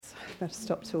better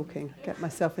stop talking, get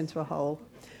myself into a hole.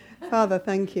 Father,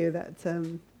 thank you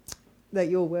that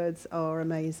your words are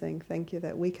amazing. Thank you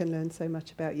that we can learn so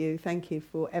much about you. Thank you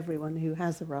for everyone who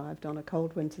has arrived on a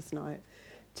cold winter's night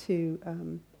to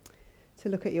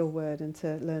look at your word and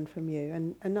to learn from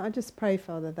you. And I just pray,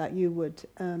 Father, that you would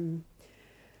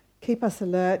keep us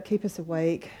alert, keep us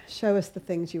awake, show us the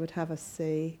things you would have us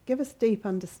see. Give us deep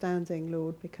understanding,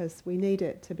 Lord, because we need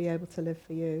it to be able to live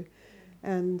for you.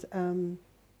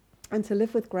 And to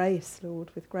live with grace,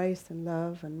 Lord, with grace and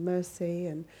love and mercy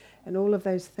and all of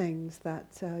those things that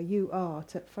you are,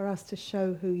 for us to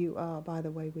show who you are by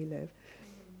the way we live.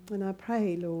 And I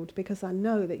pray, Lord, because I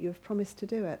know that you have promised to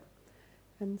do it.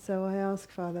 And so I ask,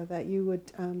 Father, that you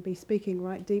would be speaking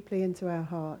right deeply into our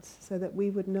hearts so that we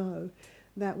would know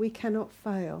that we cannot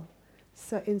fail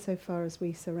insofar as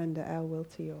we surrender our will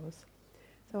to yours.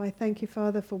 So I thank you,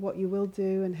 Father, for what you will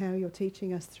do and how you're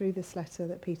teaching us through this letter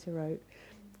that Peter wrote.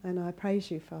 And I praise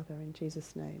you, Father, in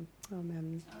Jesus' name.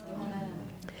 Amen. Amen.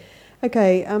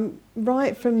 Okay,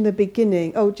 right from the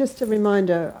beginning, just a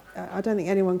reminder, I don't think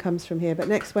anyone comes from here, but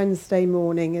next Wednesday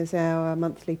morning is our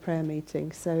monthly prayer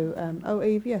meeting. So,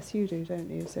 Eve, yes, you do,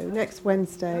 don't you? So next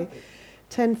Wednesday,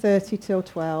 10:30 till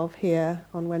 12 here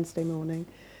on Wednesday morning.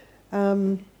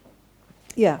 From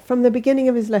the beginning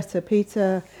of his letter,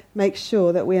 Peter makes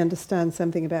sure that we understand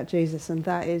something about Jesus, and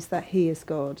that is that he is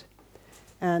God.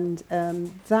 And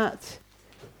that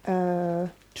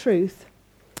truth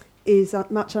is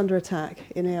much under attack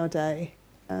in our day,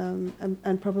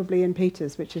 and probably in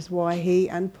Peter's, which is why he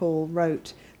and Paul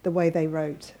wrote the way they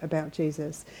wrote about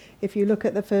Jesus. If you look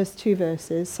at the first two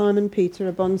verses, Simon Peter,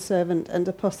 a bondservant and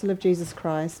apostle of Jesus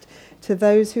Christ, to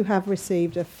those who have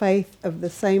received a faith of the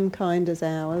same kind as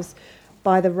ours,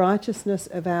 by the righteousness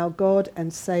of our God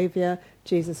and Saviour,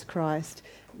 Jesus Christ.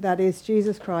 That is,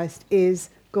 Jesus Christ is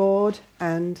God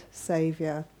and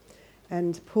Saviour.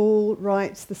 And Paul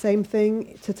writes the same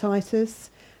thing to Titus.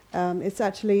 It's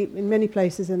actually in many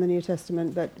places in the New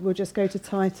Testament, but we'll just go to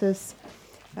Titus.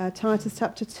 Titus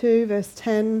chapter 2, verse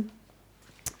 10,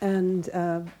 and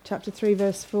chapter 3,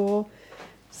 verse 4.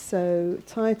 So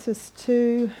Titus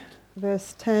 2,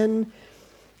 verse 10,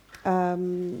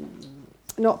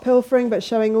 not pilfering, but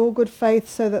showing all good faith,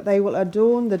 so that they will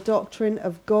adorn the doctrine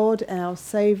of God our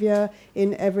Saviour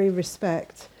in every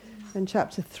respect. And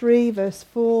chapter 3, verse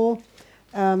 4,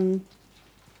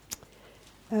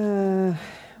 where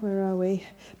are we?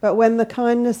 But when the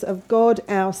kindness of God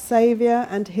our Saviour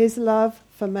and his love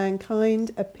for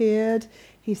mankind appeared,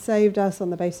 he saved us on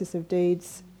the basis of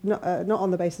deeds, not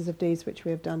on the basis of deeds which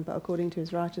we have done, but according to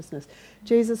his righteousness.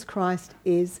 Jesus Christ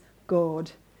is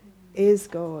God,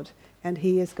 and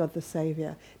he is God the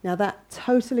Saviour. Now that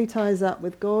totally ties up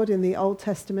with God in the Old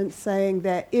Testament saying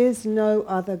there is no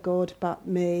other God but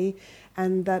me,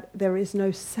 and that there is no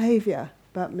Saviour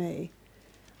but me.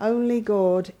 Only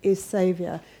God is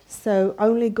Saviour, so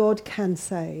only God can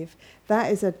save.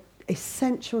 That is an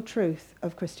essential truth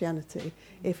of Christianity.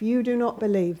 If you do not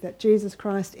believe that Jesus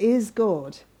Christ is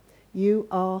God, you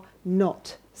are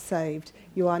not saved.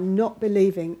 You are not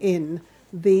believing in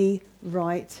the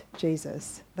right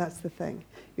Jesus. That's the thing.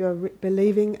 You're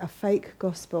believing a fake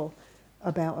gospel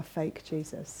about a fake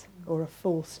Jesus or a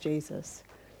false Jesus.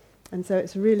 And so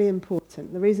it's really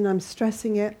important. The reason I'm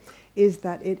stressing it is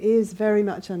that it is very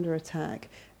much under attack.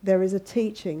 There is a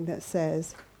teaching that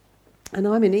says, and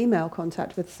I'm in email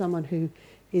contact with someone who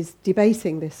is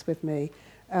debating this with me,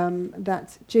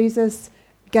 that Jesus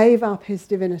gave up his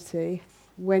divinity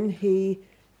when he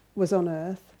was on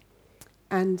earth,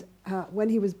 and when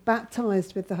he was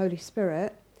baptized with the Holy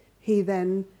Spirit, he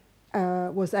then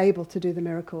was able to do the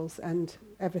miracles and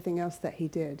everything else that he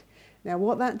did. Now,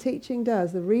 what that teaching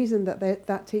does, the reason that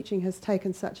that teaching has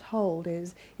taken such hold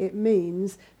is it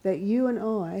means that you and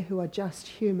I, who are just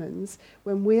humans,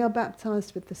 when we are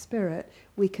baptized with the Spirit,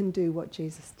 we can do what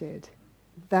Jesus did.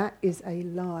 That is a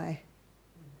lie.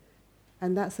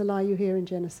 And that's a lie you hear in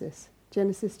Genesis.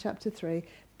 Genesis chapter 3,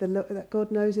 that God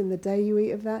knows in the day you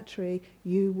eat of that tree,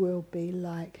 you will be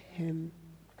like him.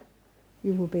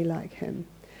 You will be like him.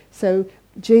 So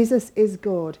Jesus is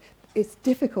God. It's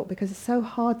difficult because it's so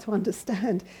hard to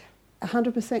understand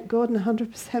 100% God and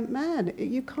 100% man.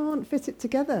 You can't fit it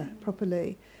together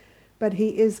properly. But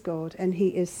he is God and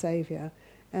he is Saviour.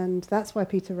 And that's why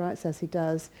Peter writes as he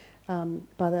does,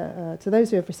 to those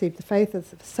who have received the faith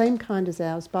of the same kind as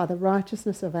ours, by the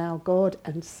righteousness of our God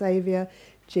and Saviour,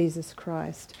 Jesus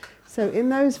Christ. So in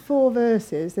those 4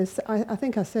 verses, I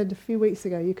think I said a few weeks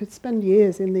ago, you could spend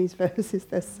years in these verses.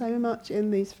 There's so much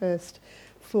in these first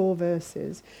 4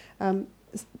 verses.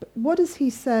 What does he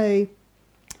say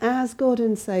as God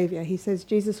and Saviour? He says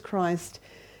Jesus Christ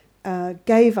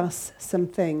gave us some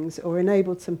things or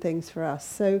enabled some things for us.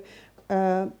 So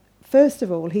first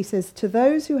of all, he says, to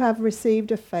those who have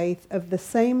received a faith of the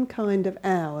same kind of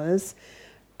ours,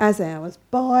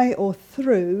 by or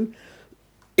through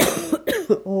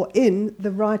or in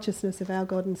the righteousness of our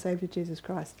God and Saviour Jesus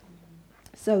Christ.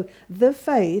 So the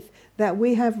faith that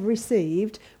we have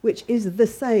received, which is the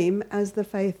same as the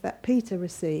faith that Peter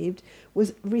received,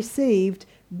 was received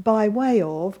by way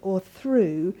of or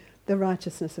through the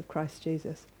righteousness of Christ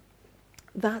Jesus.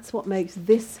 That's what makes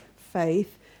this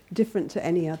faith different to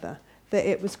any other. That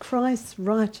it was Christ's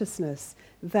righteousness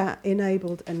that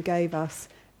enabled and gave us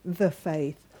the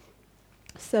faith.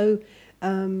 So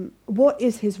what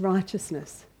is his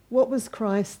righteousness? What was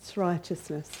Christ's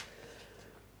righteousness?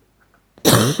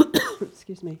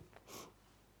 Excuse me.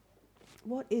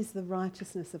 What is the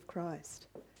righteousness of Christ?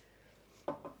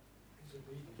 His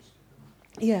obedience to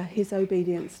God. Yeah, his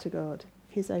obedience to God.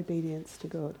 His obedience to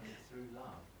God.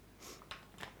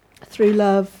 Through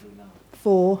love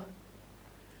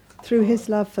through his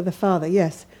love for the Father,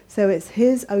 yes. So it's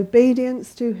his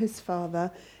obedience to his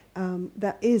Father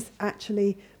that is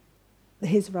actually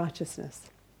his righteousness.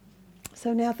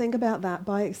 So now think about that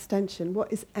by extension.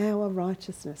 What is our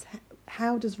righteousness?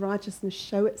 How does righteousness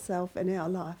show itself in our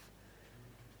life?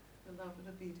 The love and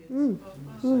obedience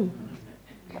of God.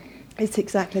 It's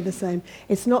exactly the same.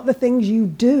 It's not the things you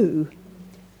do.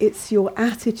 It's your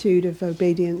attitude of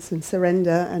obedience and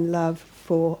surrender and love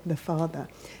for the Father.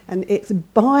 And it's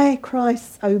by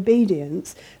Christ's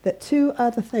obedience that two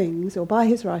other things, or by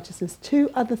his righteousness,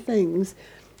 two other things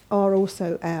are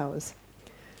also ours.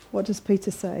 What does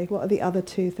Peter say? What are the other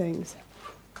two things?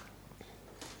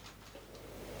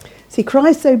 See,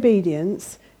 Christ's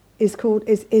obedience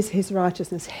is his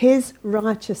righteousness. His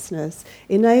righteousness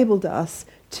enabled us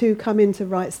to come into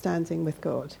right standing with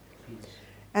God.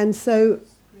 And so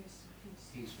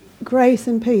grace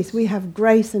and peace. We have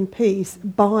grace and peace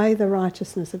by the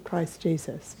righteousness of Christ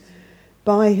Jesus.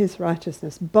 By his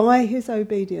righteousness, by his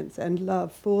obedience and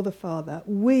love for the Father,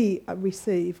 we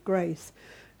receive grace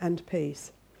and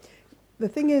peace. The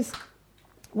thing is,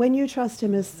 when you trust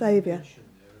him as Saviour...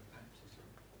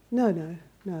 No.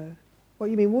 What,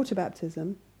 you mean water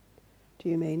baptism? Do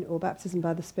you mean? Or baptism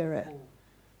by the Spirit?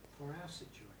 For our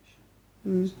situation,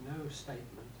 there's no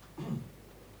statement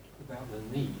about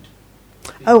the need.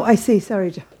 Oh, I see.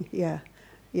 Sorry, John. Yeah.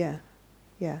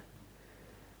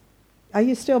 Are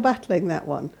you still battling that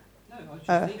one? No, I was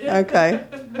just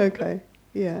thinking. Okay.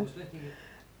 Yeah. I was letting it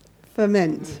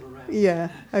Ferment. move around. Yeah.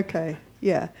 Okay.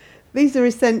 Yeah. These are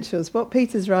essentials. What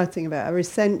Peter's writing about are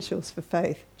essentials for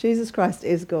faith. Jesus Christ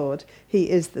is God. He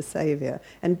is the Saviour.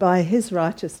 And by his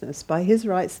righteousness, by his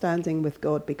right standing with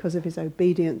God, because of his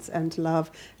obedience and love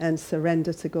and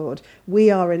surrender to God, we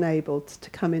are enabled to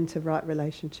come into right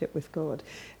relationship with God.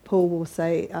 Paul will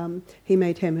say, he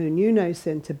made him who knew no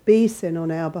sin to be sin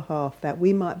on our behalf, that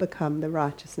we might become the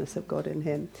righteousness of God in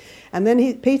him. And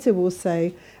then Peter will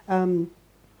say...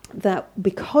 that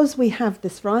because we have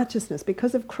this righteousness,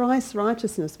 because of Christ's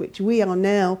righteousness, which we are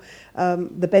now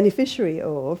the beneficiary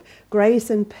of, grace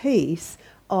and peace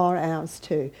are ours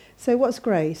too. So what's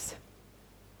grace?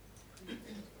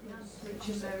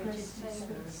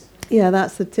 Yeah,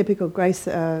 that's the typical grace.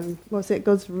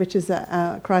 God's riches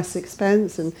at Christ's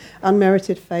expense and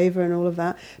unmerited favour and all of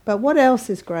that. But what else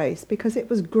is grace? Because it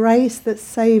was grace that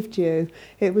saved you.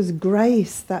 It was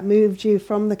grace that moved you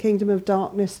from the kingdom of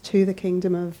darkness to the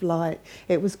kingdom of light.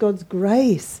 It was God's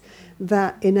grace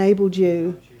that enabled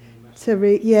you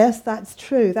to yes, that's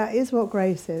true. That is what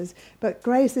grace is. But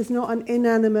grace is not an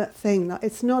inanimate thing.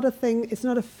 It's not a thing. It's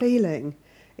not a feeling.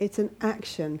 It's an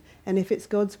action, and if it's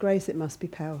God's grace, it must be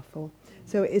powerful.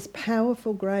 So it is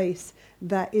powerful grace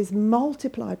that is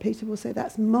multiplied. Peter will say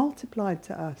that's multiplied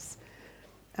to us.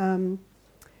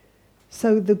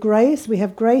 So the grace, we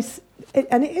have grace,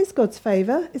 and it is God's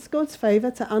favour. It's God's favour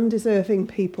to undeserving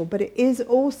people, but it is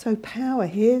also power,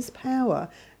 his power,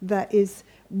 that is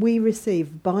we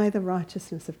receive by the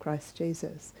righteousness of Christ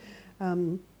Jesus.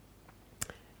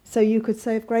 So you could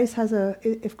say if grace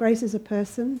is a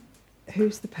person,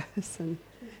 who's the person?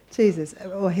 Jesus,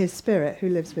 or his Spirit who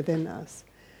lives within us.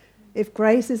 If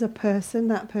grace is a person,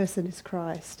 that person is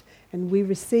Christ. And we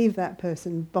receive that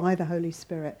person by the Holy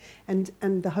Spirit. And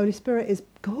the Holy Spirit is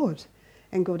God,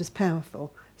 and God is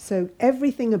powerful. So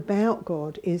everything about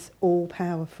God is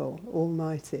all-powerful,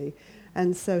 almighty.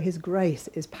 And so his grace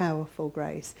is powerful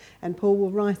grace. And Paul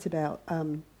will write about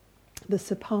the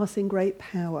surpassing great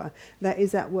power that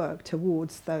is at work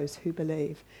towards those who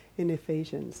believe in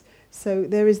Ephesians. So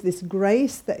there is this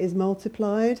grace that is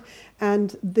multiplied,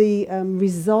 and the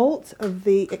result of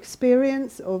the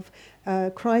experience of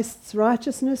Christ's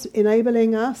righteousness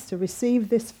enabling us to receive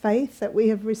this faith that we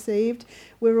have received,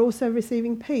 we're also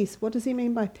receiving peace. What does he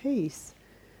mean by peace?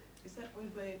 Is that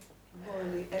we're made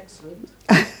morally excellent?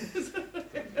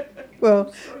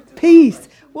 Well, peace.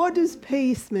 What does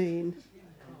peace mean?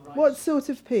 What sort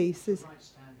of peace is?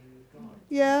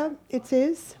 Yeah, it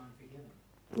is.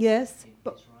 Yes,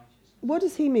 but what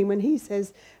does he mean when he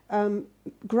says,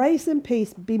 grace and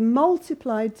peace be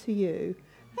multiplied to you?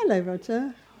 Hello,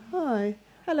 Roger. Hi.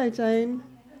 Hello, Jane.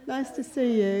 Nice to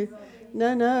see you.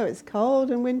 No, it's cold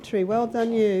and wintry. Well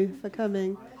done you for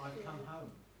coming. I've come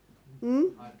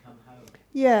home. I've come home.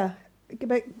 Yeah,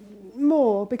 but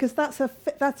more, because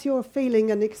that's your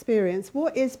feeling and experience.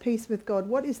 What is peace with God?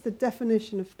 What is the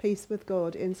definition of peace with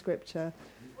God in Scripture?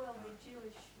 Well, the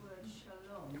Jewish word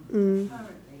shalom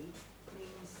apparently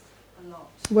means a lot.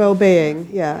 Well-being,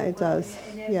 yeah, it does.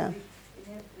 In every Yeah,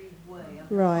 way.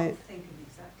 right, Can't think of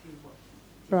exactly what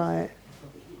right.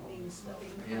 it means.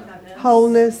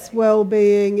 Wholeness,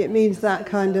 well-being, it means that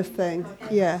kind of thing.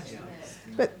 Yeah.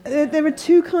 But there are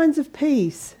two kinds of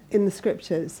peace in the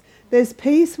Scriptures. There's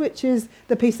peace, which is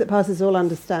the peace that passes all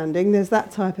understanding. There's that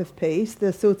type of peace,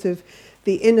 the sort of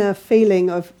the inner feeling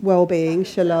of well-being,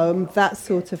 shalom, that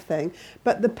sort of thing.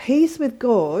 But the peace with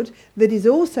God that is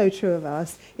also true of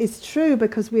us is true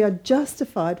because we are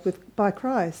justified by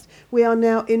Christ. We are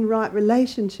now in right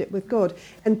relationship with God.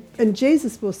 And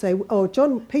Jesus will say, or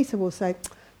Peter will say,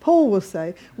 Paul will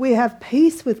say, we have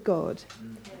peace with God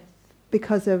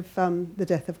because of the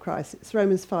death of Christ. It's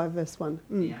Romans 5 verse 1.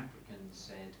 The African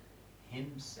said,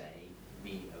 him say,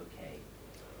 me okay.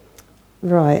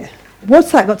 Right.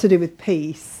 What's that got to do with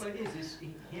peace? Well, it is.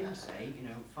 Him say,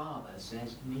 Father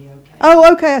says, me okay.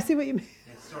 Oh, okay, I see what you mean.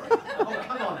 Sorry. Oh,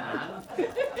 come on, Anne.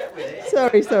 Get with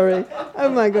it. Sorry. Oh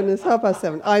my goodness,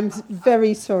 7:30. I'm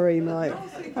very sorry, Mike.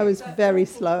 I was very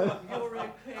slow. You're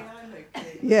okay, I'm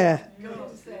okay. Yeah.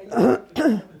 God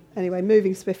say. Anyway,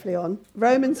 moving swiftly on.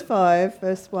 Romans 5,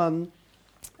 verse 1.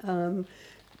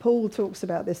 Paul talks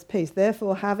about this peace.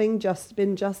 Therefore, having just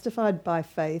been justified by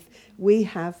faith, we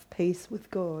have peace with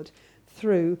God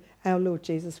through our Lord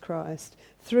Jesus Christ,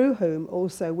 through whom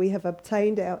also we have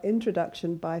obtained our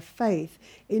introduction by faith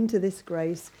into this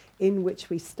grace in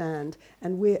which we stand,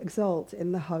 and we exult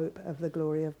in the hope of the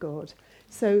glory of God.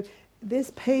 So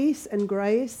this peace and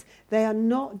grace, they are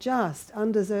not just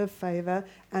undeserved favour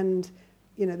and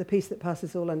the peace that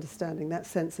passes all understanding, that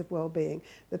sense of well-being.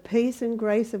 The peace and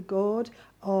grace of God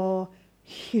are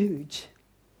huge.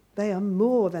 They are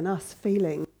more than us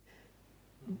feeling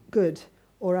good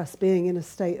or us being in a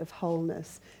state of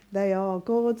wholeness. They are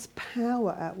God's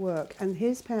power at work, and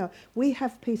his power. We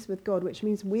have peace with God, which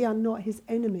means we are not his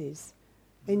enemies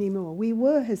anymore. We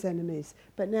were his enemies,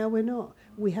 but now we're not.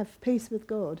 We have peace with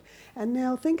God. And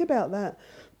now think about that,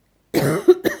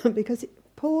 because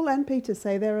Paul and Peter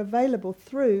say they're available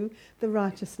through the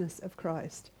righteousness of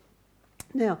Christ.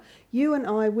 Now, you and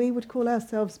I, we would call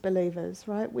ourselves believers,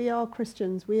 right? We are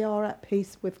Christians. We are at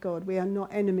peace with God. We are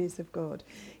not enemies of God.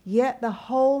 Yet the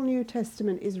whole New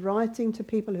Testament is writing to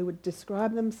people who would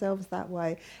describe themselves that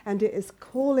way, and it is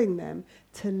calling them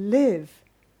to live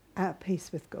at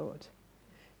peace with God,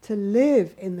 to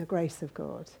live in the grace of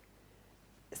God.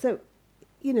 So,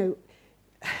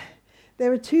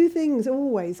 there are two things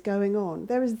always going on.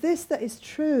 There is this that is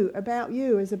true about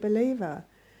you as a believer,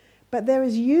 but there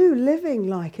is you living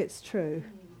like it's true.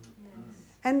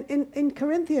 And in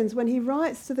Corinthians, when he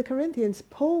writes to the Corinthians,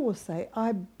 Paul will say,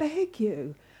 I beg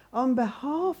you, on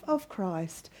behalf of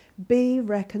Christ, be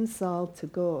reconciled to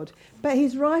God. But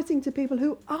he's writing to people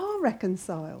who are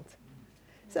reconciled.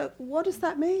 So what does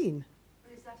that mean?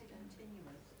 Is that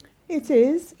continuous? It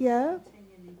is, yeah.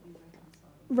 Continually be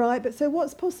reconciled. Right, but so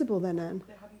what's possible then, Anne?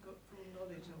 They haven't got full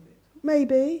knowledge of it.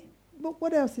 Maybe. But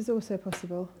what else is also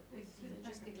possible?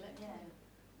 Just neglect. Yeah.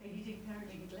 They need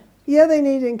encouraging neglect. Yeah, they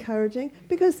need encouraging,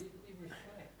 because We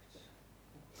reflect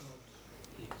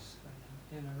what God is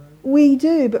in our own. we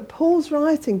do, but Paul's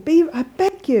writing, I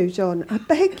beg you, John, I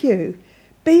beg you,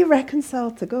 be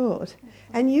reconciled to God.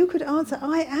 And you could answer,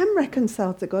 I am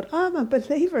reconciled to God. I'm a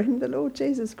believer in the Lord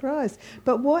Jesus Christ.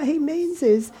 But what he means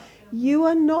is, you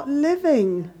are not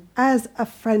living as a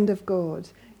friend of God.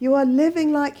 You are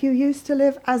living like you used to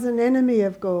live as an enemy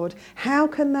of God. How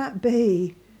can that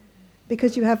be?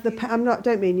 Because you have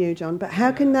don't mean you, John, but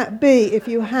how can that be if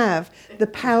you have the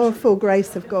powerful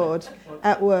grace of God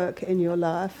at work in your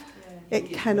life?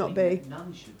 It cannot be.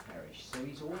 None should perish, so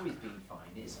he's always been fine.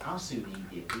 It's It's us who need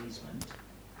the appeasement.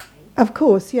 Of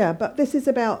course, yeah, but this is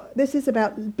about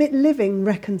living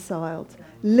reconciled.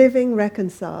 Living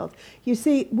reconciled. You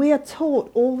see, we are taught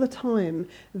all the time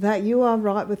that you are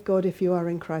right with God if you are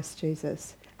in Christ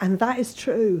Jesus. And that is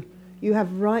true. You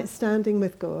have right standing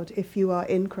with God if you are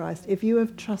in Christ, if you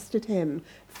have trusted him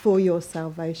for your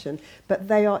salvation. But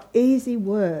they are easy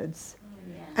words.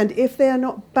 And if they are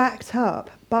not backed up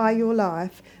by your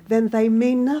life, then they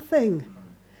mean nothing.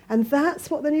 And that's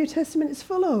what the New Testament is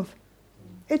full of.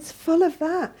 It's full of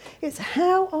that. It's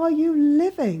how are you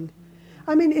living?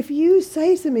 I mean, if you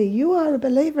say to me, you are a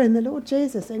believer in the Lord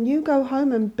Jesus, and you go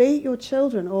home and beat your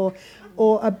children or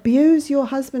abuse your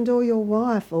husband or your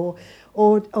wife or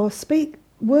speak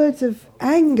words of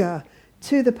anger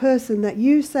to the person that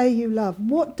you say you love,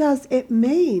 what does it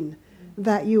mean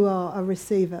that you are a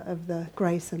receiver of the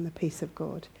grace and the peace of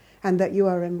God and that you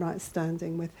are in right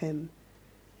standing with him?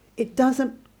 It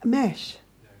doesn't mesh.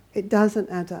 It doesn't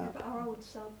add up. But our old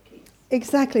self keeps.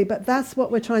 Exactly, but that's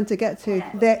what we're trying to get to.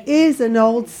 There is an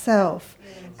old self.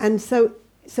 And so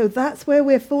that's where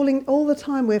we're falling all the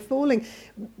time.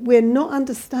 We're not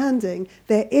understanding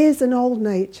there is an old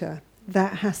nature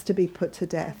that has to be put to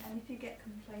death. And if you get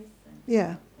complacent,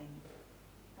 Yeah.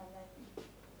 and then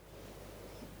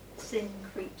sin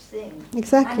creeps in.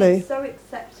 Exactly. And it's so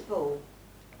acceptable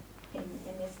in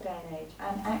this day and age.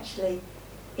 And actually,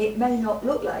 it may not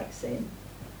look like sin,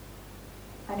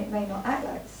 and it may not act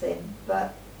like sin,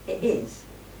 but it is.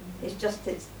 It's just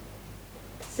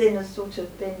sin has sort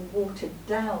of been watered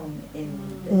down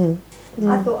in this.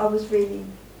 I thought I was really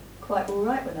quite all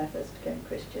right when I first became a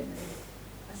Christian.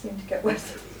 I seem to get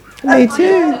worse. Me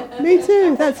too. Me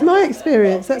too. That's my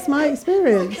experience.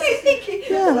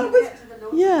 Yeah.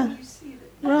 Yeah.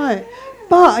 Right.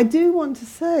 But I do want to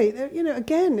say that,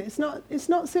 again, it's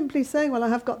not simply saying, well, I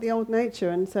have got the old nature,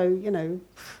 and so,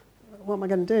 what am I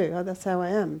going to do? Oh, that's how I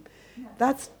am.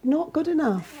 That's not good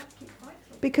enough,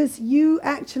 because you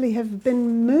actually have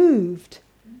been moved.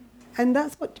 And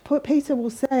that's what Peter will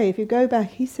say. If you go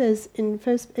back, he says in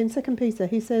 2 Peter,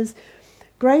 he says,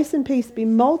 grace and peace be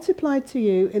multiplied to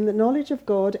you in the knowledge of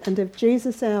God and of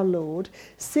Jesus our Lord,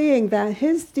 seeing that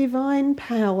his divine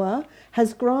power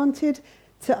has granted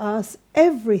to us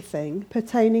everything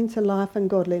pertaining to life and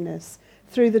godliness,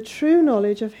 through the true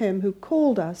knowledge of him who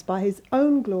called us by his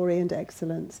own glory and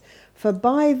excellence. For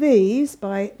by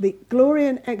the glory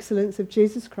and excellence of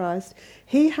Jesus Christ,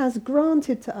 he has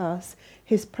granted to us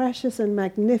his precious and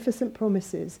magnificent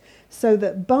promises, so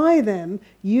that by them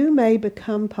you may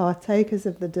become partakers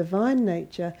of the divine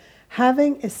nature,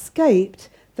 having escaped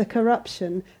the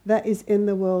corruption that is in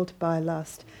the world by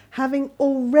lust. Having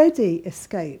already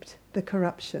escaped the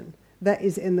corruption that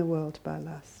is in the world by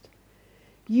lust.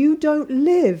 You don't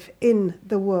live in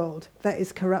the world that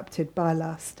is corrupted by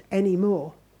lust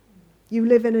anymore. You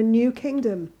live in a new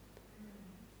kingdom.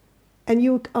 And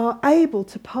you are able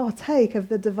to partake of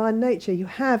the divine nature. You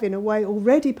have, in a way,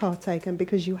 already partaken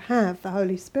because you have the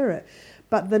Holy Spirit.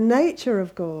 But the nature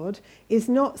of God is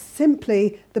not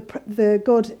simply the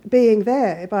God being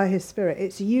there by his Spirit.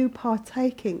 It's you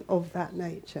partaking of that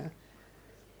nature.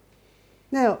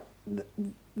 Now,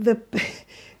 the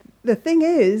thing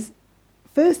is,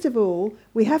 first of all,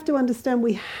 we have to understand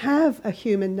we have a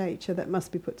human nature that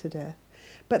must be put to death.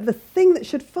 But the thing that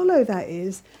should follow that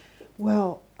is,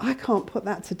 well, I can't put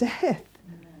that to death.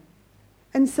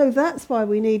 And so that's why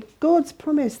we need God's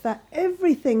promise that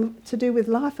everything to do with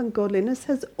life and godliness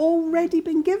has already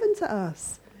been given to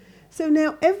us. So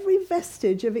now every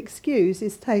vestige of excuse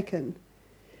is taken.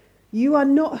 You are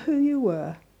not who you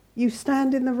were. You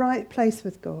stand in the right place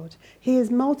with God. He is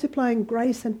multiplying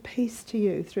grace and peace to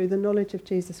you through the knowledge of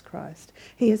Jesus Christ.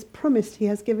 He has promised, he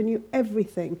has given you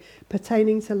everything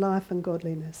pertaining to life and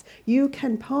godliness. You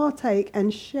can partake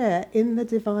and share in the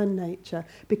divine nature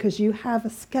because you have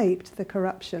escaped the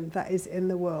corruption that is in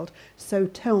the world. So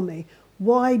tell me,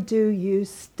 why do you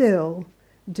still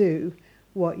do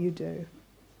what you do?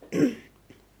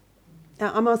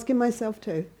 Now, I'm asking myself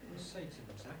too.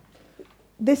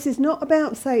 This is not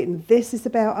about Satan. This is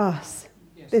about us.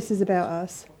 Yes. This is about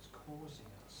us. What's causing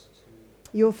us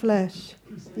to... Your flesh,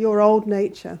 your old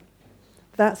nature.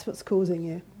 That's what's causing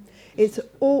you. It's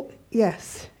all,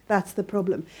 yes, that's the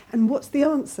problem. And what's the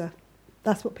answer?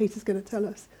 That's what Peter's going to tell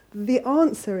us. The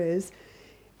answer is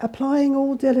applying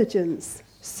all diligence,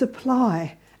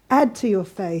 supply, add to your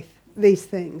faith these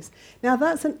things. Now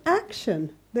that's an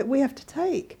action that we have to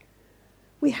take.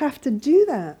 We have to do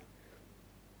that.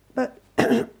 But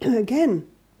again,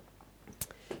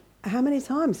 how many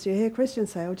times do you hear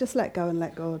Christians say, oh, just let go and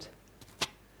let God?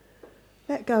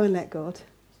 Let go and let God.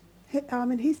 I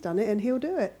mean, he's done it and he'll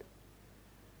do it.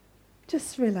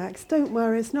 Just relax. Don't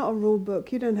worry. It's not a rule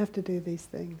book. You don't have to do these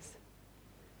things.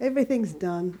 Everything's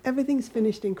done. Everything's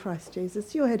finished in Christ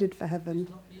Jesus. You're headed for heaven. It's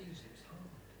not easy, it's hard.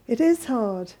 It is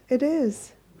hard. It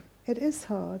is. It is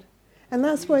hard. And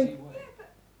that's why... Easy way. Yeah, but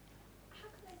how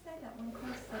can they say that when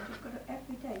Christ said you've got to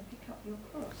every day pick up your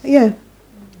cross? Yeah.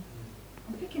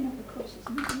 And picking up the cross is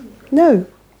not easy. No.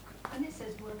 And it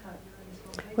says work out your own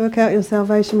salvation. Work out your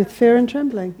salvation with fear and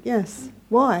trembling. Yes.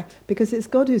 Why? Because it's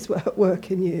God who's at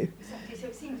work in you. Exactly, so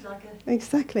it seems like a...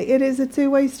 Exactly. It is a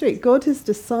two-way street. God has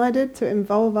decided to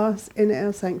involve us in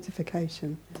our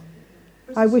sanctification.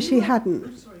 But I as wish you he were- hadn't.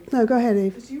 I'm sorry. No, go ahead,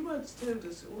 Eve. Because you once told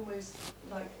us almost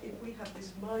like if we have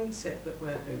this mindset that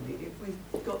we're holy, if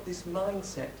we've got this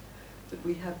mindset that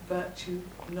we have virtue,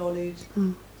 knowledge,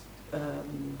 Mm.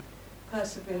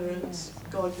 perseverance,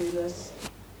 godliness,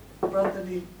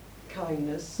 brotherly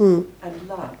kindness, Mm. and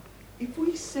love. If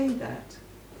we say that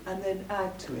and then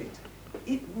add to it,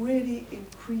 it really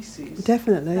increases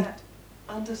Definitely. that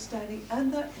understanding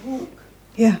and that walk.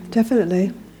 Yeah,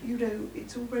 definitely. You know,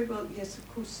 it's all very well, yes,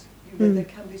 of course, you know, Mm. there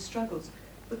can be struggles,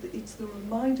 but it's the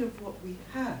reminder of what we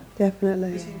have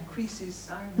Definitely. that increases,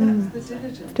 Mm. that's the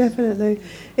diligence. Definitely.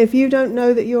 If you don't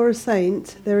know that you're a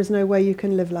saint, there is no way you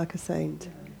can live like a saint.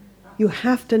 You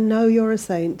have to know you're a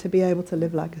saint to be able to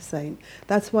live like a saint.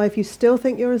 That's why if you still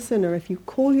think you're a sinner, if you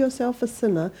call yourself a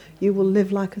sinner, you will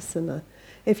live like a sinner.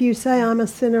 If you say, I'm a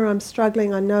sinner, I'm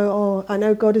struggling, I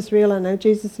know God is real, I know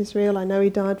Jesus is real, I know he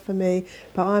died for me,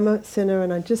 but I'm a sinner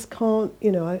and I just can't,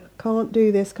 I can't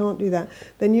do this, can't do that,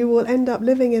 then you will end up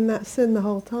living in that sin the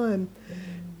whole time.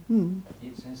 Mm.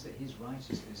 It says that his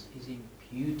righteousness is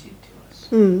imputed to us.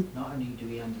 Mm. Not only do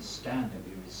we understand that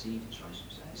we receive his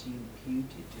righteousness, it's imputed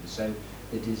to us. So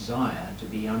the desire to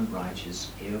be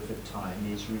unrighteous here for time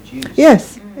is reduced.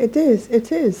 Yes, it is,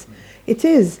 it is. It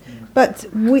is. But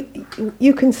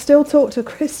you can still talk to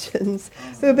Christians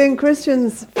who have been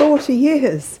Christians 40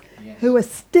 years, Yes. who are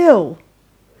still.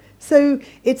 So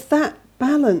it's that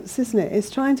balance, isn't it? It's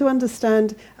trying to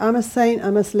understand, I'm a saint, I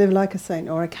must live like a saint,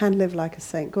 or I can live like a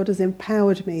saint. God has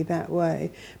empowered me that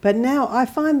way. But now I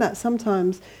find that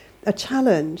sometimes a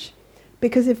challenge,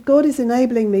 because if God is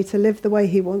enabling me to live the way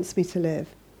he wants me to live,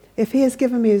 if he has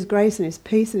given me his grace and his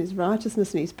peace and his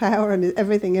righteousness and his power and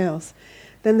everything else,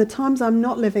 then the times I'm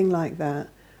not living like that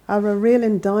are a real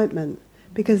indictment,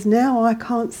 because now I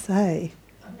can't say.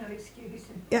 No excuse.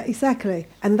 Yeah, exactly.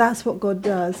 And that's what God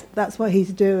does. That's what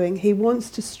he's doing. He wants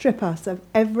to strip us of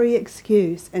every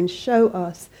excuse and show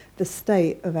us the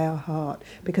state of our heart.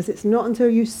 Because it's not until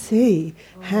you see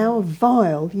how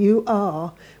vile you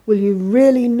are will you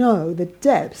really know the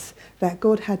depths that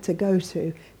God had to go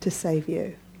to save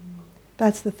you.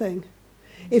 That's the thing.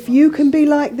 If you can be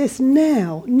like this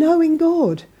now, knowing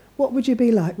God, what would you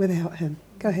be like without him?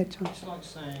 Go ahead, John. It's like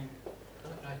saying,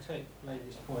 I take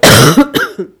Lady's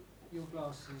point, your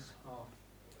glass is half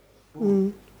full,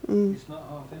 Mm, mm, it's not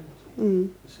half empty. mm,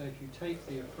 So if you take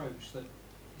the approach that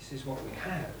this is what we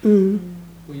have, mm,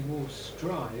 we will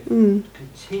strive mm, to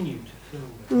continue to fill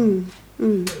the mm,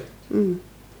 mm, fill it. mm,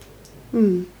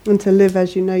 mm. And to live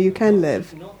as you know you can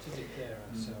live. Not to declare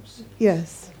ourselves sinners.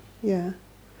 Yes, yeah.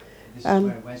 This Um,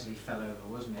 is where Wesley fell over,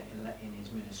 wasn't it, in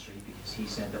his ministry, because he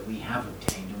said that we have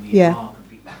obtained and we Yeah. are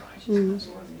completely righteous. Mm. That's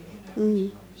what, Mm.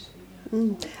 which is obviously,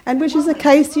 Mm. And which is a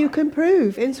case you can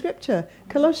prove in Scripture.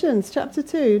 Colossians chapter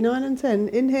 2, 9 and 10.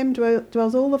 In him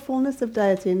dwells all the fullness of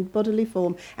deity in bodily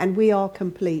form, and we are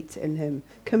complete in him.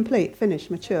 Complete, finished,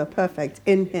 mature, perfect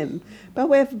in him. But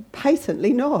we're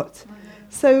patently not.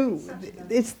 So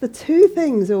it's the two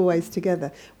things always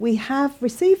together. We have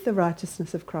received the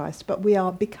righteousness of Christ, but we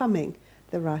are becoming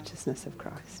the righteousness of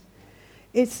Christ.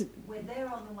 It's We're there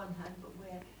on the one hand, but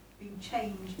we're being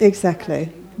changed. exactly.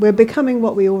 We're becoming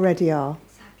what we already are.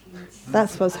 Exactly.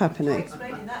 That's what's happening.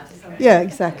 Explaining that to somebody. Yeah,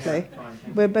 exactly.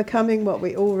 We're becoming what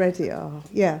we already are.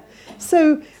 Yeah.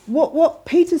 So what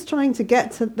Peter's trying to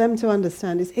get to them to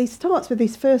understand is he starts with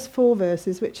these first 4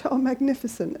 verses, which are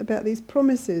magnificent, about these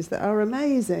promises that are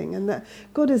amazing and that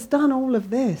God has done all of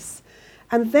this.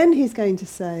 And then he's going to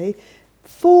say,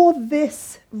 for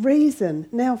this reason,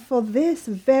 now for this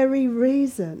very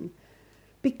reason,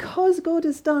 because God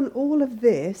has done all of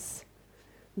this,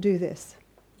 do this.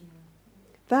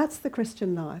 That's the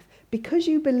Christian life. Because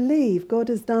you believe God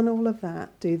has done all of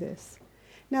that, do this.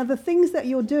 Now, the things that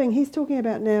you're doing, he's talking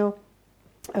about now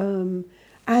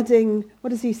adding, what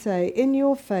does he say? In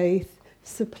your faith,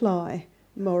 supply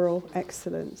moral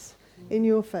excellence. In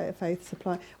your faith,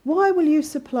 supply. Why will you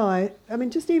supply, I mean,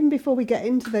 just even before we get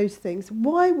into those things,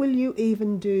 why will you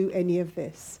even do any of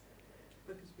this?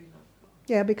 Because we love God.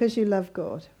 Yeah, because you love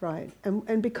God, right.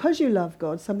 And because you love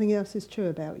God, something else is true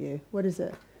about you. What is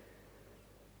it?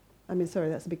 I mean, sorry,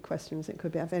 that's a big question, it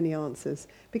could have any answers.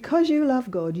 Because you love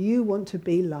God, you want to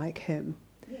be like him.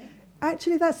 Yeah.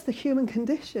 Actually, that's the human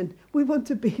condition. We want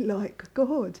to be like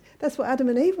God. That's what Adam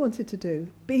and Eve wanted to do,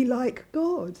 be like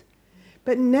God.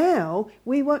 But now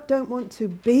we don't want to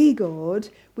be God,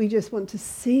 we just want to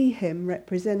see him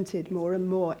represented more and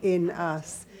more in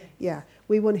us. Yeah,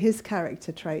 we want his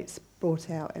character traits brought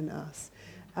out in us,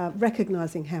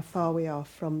 recognising how far we are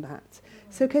from that.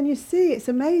 So can you see, it's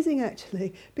amazing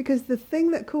actually, because the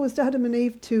thing that caused Adam and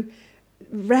Eve to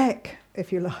wreck,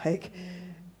 if you like,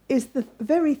 is the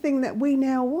very thing that we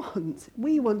now want.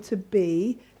 We want to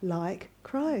be like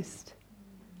Christ.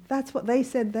 That's what they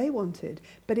said they wanted.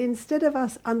 But instead of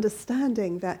us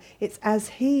understanding that it's as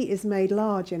he is made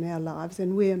large in our lives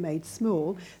and we're made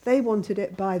small, they wanted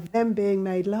it by them being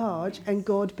made large and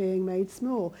God being made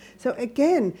small. So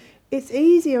again, it's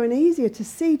easier and easier to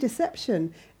see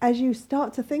deception as you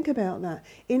start to think about that.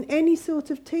 In any sort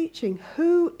of teaching,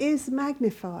 who is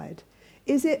magnified?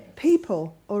 Is it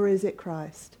people or is it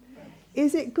Christ?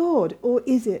 Is it God or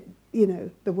is it,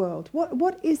 the world?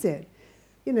 What is it?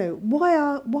 Why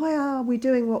are we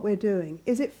doing what we're doing?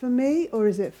 Is it for me or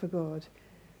is it for God?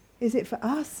 Is it for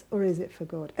us or is it for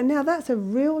God? And now that's a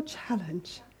real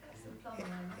challenge.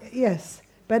 Yes,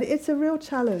 but it's a real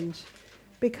challenge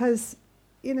because,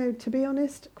 to be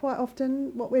honest, quite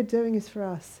often what we're doing is for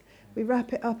us. We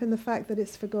wrap it up in the fact that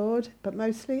it's for God, but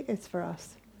mostly it's for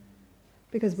us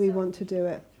because we want to do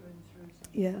it.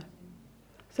 Yeah.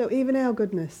 So even our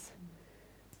goodness.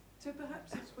 So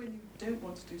perhaps it's when you don't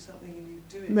want to do something and you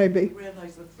do it. Maybe. You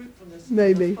realise the fruitfulness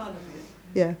Maybe. and the fun of it.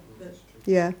 Yeah. That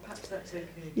Yeah. perhaps that's okay.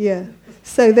 Yeah.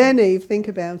 So then, Eve, think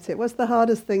about it. What's the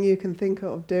hardest thing you can think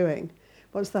of doing?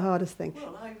 What's the hardest thing?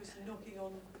 Well, I was knocking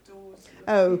on doors.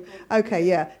 Oh, people- okay,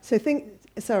 yeah. So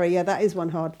that is one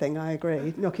hard thing, I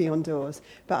agree, knocking on doors.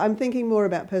 But I'm thinking more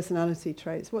about personality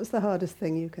traits. What's the hardest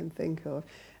thing you can think of?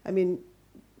 I mean,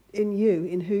 in you,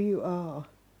 in who you are.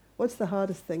 What's the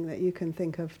hardest thing that you can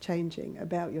think of changing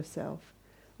about yourself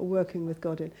or working with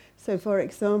God in? So, for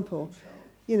example,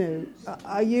 do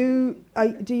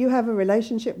you have a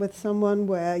relationship with someone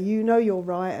where you're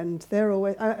right and they're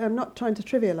always... I'm not trying to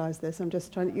trivialise this, I'm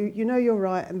just trying... You know you're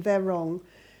right and they're wrong,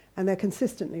 and they're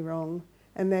consistently wrong,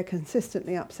 and they're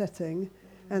consistently upsetting,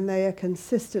 and they are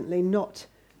consistently not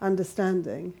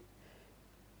understanding.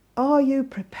 Are you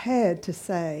prepared to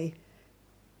say,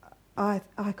 I'm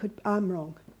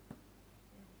wrong?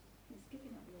 It's giving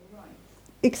up your rights.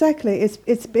 Exactly.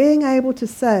 It's being able to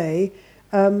say,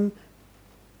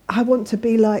 I want to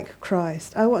be like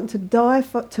Christ. I want to die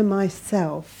to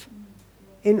myself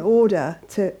in order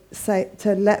to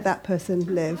let that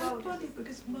person live. It's funny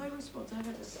because my response, I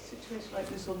had a situation like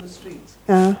this on the streets,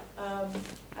 Uh,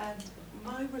 and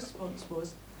my response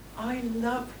was, I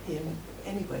love him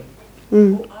anyway,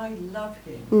 mm, or I love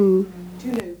him. mm. Do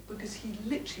you know, because he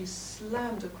literally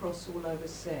slammed across all I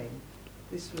was saying.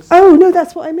 This was... Oh, no,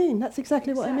 that's what I mean. That's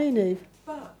exactly what I mean, Eve.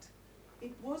 But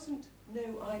it wasn't,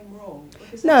 no, I'm wrong.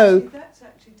 Because No. actually, that's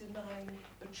actually denying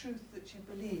a truth that you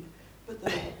believe. But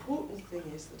the important thing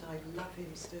is that I love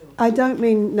him still. I don't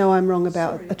mean, no, I'm wrong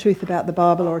about Sorry. a truth about the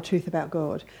Bible or a truth about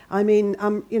God. I mean,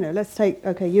 let's take,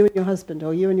 you and your husband,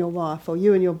 or you and your wife, or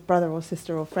you and your brother or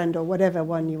sister or friend, or whatever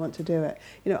one you want to do it.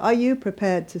 Are you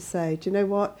prepared to say, do you know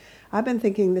what? I've been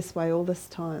thinking this way all this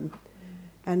time.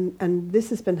 And this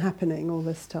has been happening all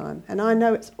this time. And I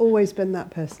know it's always been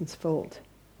that person's fault.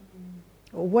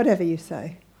 Or whatever you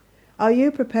say. Are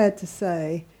you prepared to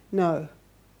say, no,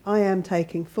 I am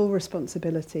taking full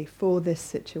responsibility for this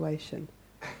situation?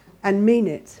 And mean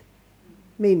it.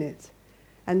 Mean it.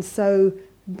 And so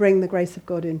bring the grace of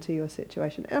God into your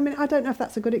situation. I mean, I don't know if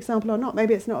that's a good example or not.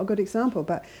 Maybe it's not a good example.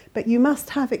 But you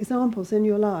must have examples in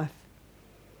your life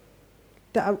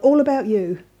that are all about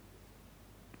you.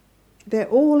 They're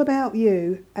all about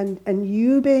you and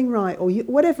you being right, or you,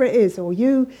 whatever it is, or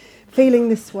you feeling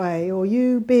this way, or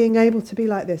you being able to be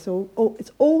like this, or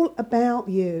it's all about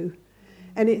you.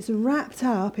 And it's wrapped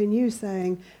up in you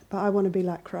saying, but I want to be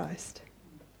like Christ.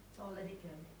 So I'll let it go.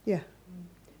 Yeah.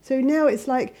 So now it's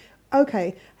like,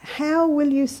 okay, how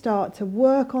will you start to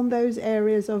work on those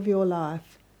areas of your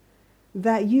life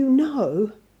that you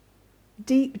know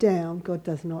deep down God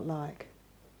does not like?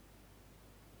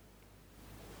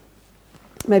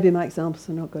 Maybe my examples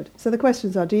are not good. So the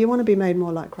questions are, do you want to be made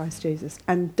more like Christ Jesus?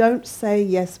 And don't say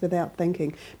yes without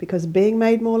thinking, because being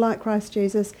made more like Christ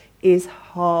Jesus is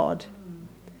hard.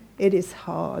 It is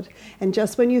hard. And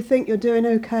just when you think you're doing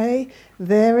okay,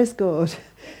 there is God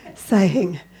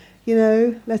saying,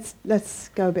 let's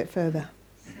go a bit further.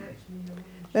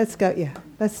 Let's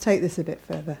take this a bit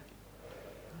further.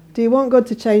 Do you want God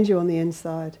to change you on the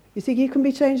inside? You see, you can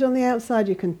be changed on the outside.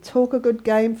 You can talk a good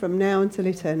game from now until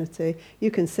eternity.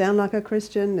 You can sound like a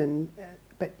Christian,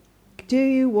 but do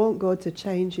you want God to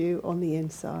change you on the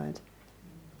inside?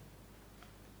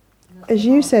 As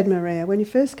you said, Maria, when you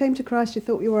first came to Christ, you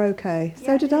thought you were okay.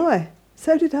 So did I.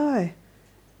 So did I.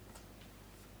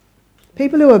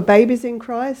 People who are babies in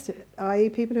Christ, i.e.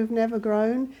 people who have never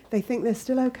grown, they think they're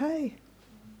still okay.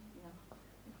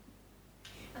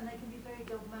 And they can be very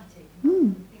dogmatic.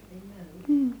 Mm. They think they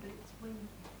know. But it's when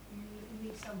you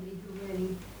meet somebody who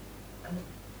really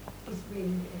is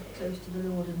really close to the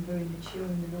Lord and very mature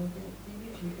in the Lord,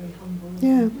 they're usually very humble.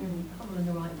 Yeah. Very humble in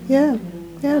the right way. Yeah.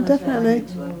 Yeah, definitely.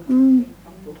 Mm.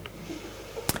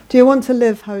 Do you want to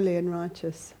live holy and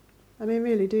righteous? I mean,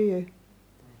 really, do you?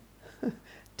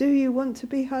 Do you want to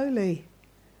be holy?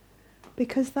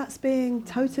 Because that's being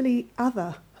totally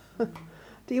other. Do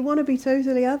you want to be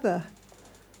totally other?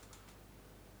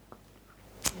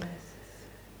 Yes.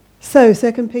 So,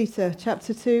 2 Peter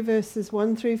chapter 2, verses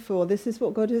 1 through 4. This is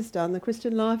what God has done. The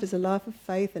Christian life is a life of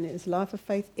faith, and it is a life of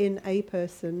faith in a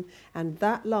person. And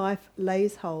that life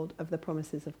lays hold of the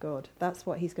promises of God. That's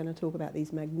what he's going to talk about,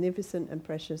 these magnificent and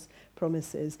precious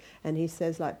promises. And he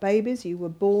says, like babies, you were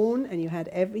born and you had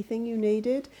everything you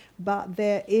needed, but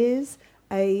there is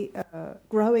a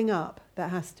growing up that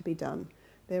has to be done.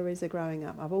 There is a growing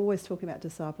up. I'm always talking about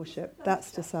discipleship.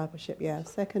 That's discipleship, yeah.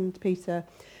 2 Peter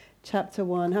chapter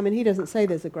 1. I mean, he doesn't say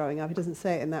there's a growing up. He doesn't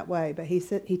say it in that way. But he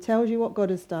tells you what God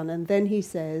has done. And then he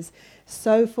says,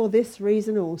 so for this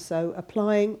reason also,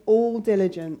 applying all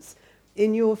diligence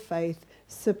in your faith,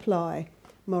 supply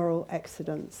moral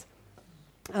excellence.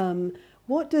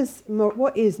 What is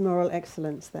moral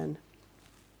excellence then?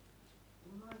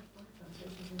 My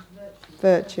translation is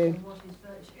Virtue. And what is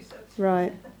virtue?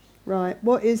 Right, right.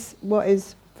 What is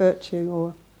virtue,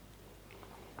 or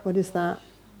what is that?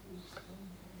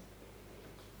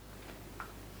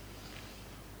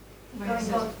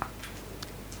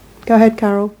 Go ahead,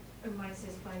 Carol. Mine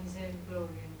says by his own glory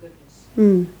and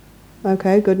goodness.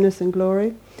 Okay, goodness and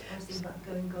glory. I was thinking about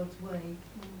going God's way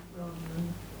rather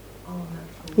than our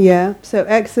natural. Yeah, so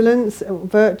excellence,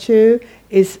 virtue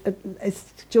is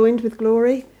joined with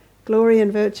glory. Glory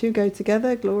and virtue go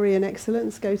together. Glory and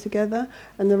excellence go together.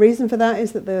 And the reason for that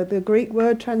is that the Greek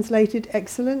word translated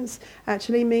excellence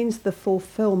actually means the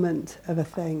fulfillment of a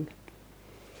thing.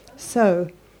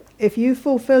 So, if you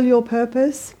fulfill your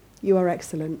purpose, you are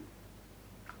excellent.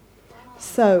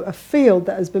 So, a field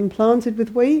that has been planted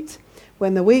with wheat,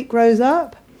 when the wheat grows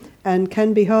up and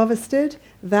can be harvested,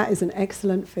 that is an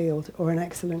excellent field or an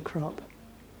excellent crop.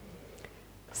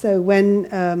 So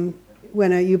when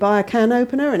you buy a can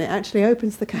opener and it actually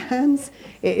opens the cans,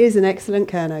 it is an excellent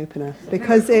can opener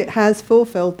because it has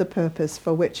fulfilled the purpose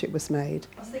for which it was made.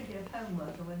 I was thinking of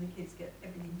homework and when the kids get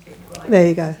everything ticked right. There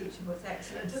you go. Teach them what's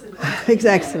excellent. It's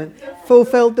excellent.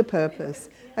 Fulfilled the purpose.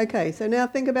 Okay, so now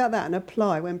think about that and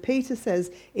apply. When Peter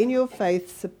says, in your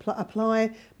faith,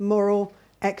 apply moral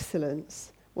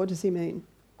excellence, what does he mean?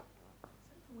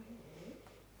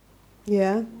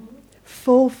 Yeah?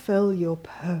 Fulfill your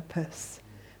purpose.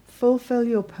 Fulfill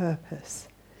your purpose.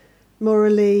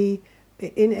 Morally,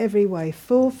 in every way,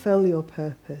 fulfill your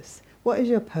purpose. What is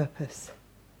your purpose?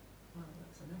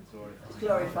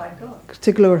 Glorify God.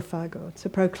 To glorify God, to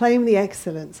proclaim the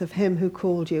excellence of him who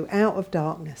called you out of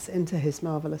darkness into his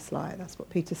marvellous light. That's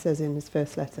what Peter says in his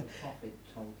first letter. The prophet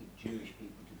told the Jewish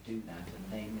people to do that,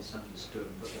 and they misunderstood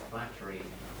and put the flattery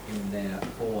in their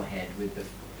forehead with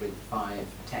 5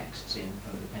 texts in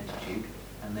from the Pentateuch,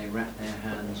 and they wrapped their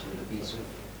hands with a piece of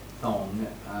thong,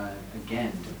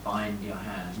 again, to bind your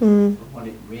hand. But what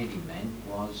it really meant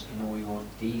was, in all your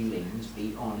dealings,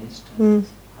 be honest, and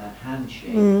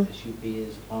handshake, there should be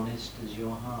as honest as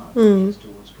your heart is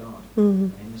towards God.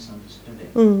 They misunderstood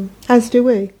it. As do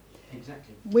we.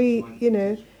 Exactly. We, you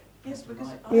know, Yes, because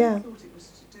I Yeah. thought it was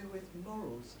to do with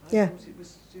morals. I Yeah. thought it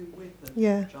was to do with the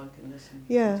Yeah. drunkenness and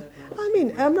Yeah. whatever else. I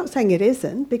mean, I'm not saying it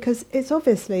isn't, because it's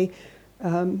obviously,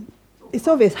 it's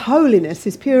obvious holiness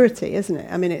is purity, isn't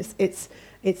it? I mean,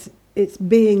 it's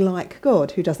being like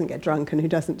God, who doesn't get drunk and who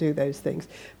doesn't do those things.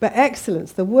 But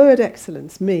excellence, the word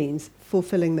excellence means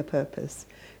fulfilling the purpose.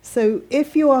 So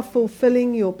if you are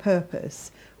fulfilling your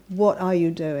purpose, what are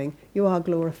you doing? You are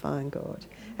glorifying God.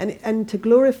 And to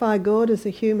glorify God as a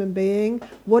human being,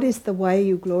 what is the way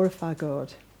you glorify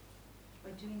God? By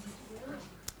doing his will.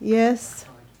 Yes,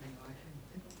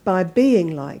 by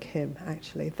being like him,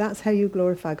 actually. That's how you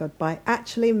glorify God, by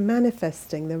actually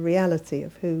manifesting the reality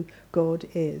of who God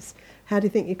is. How do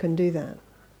you think you can do that?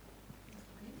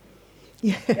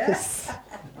 Yes.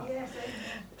 Yes.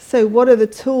 So what are the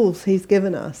tools he's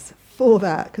given us? for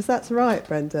that, because that's right,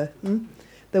 Brenda.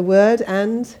 The Word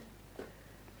and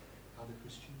Other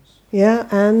Christians. yeah,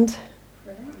 and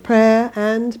prayer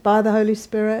and by the Holy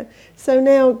Spirit. So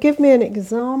now give me an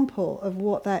example of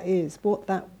what that is, what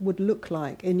that would look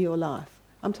like in your life.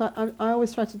 I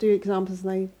always try to do examples and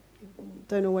they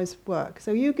don't always work.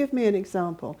 So you give me an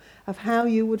example of how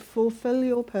you would fulfill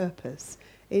your purpose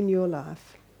in your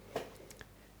life.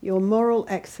 Your moral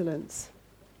excellence.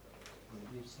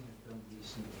 We've seen a film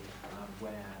recently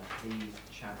where the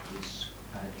chap was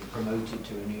promoted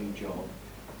to a new job,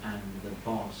 and the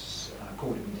boss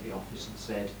called him into the office and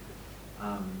said,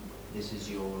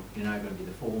 you're now going to be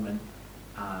the foreman,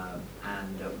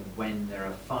 and when there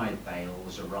are 5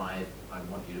 bales arrive, I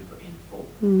want you to put in 4.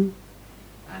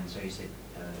 And so he said,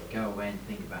 go away and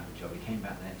think about the job. He came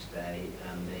back the next day,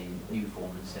 and the new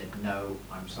foreman said, no,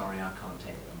 I'm sorry, I can't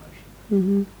take the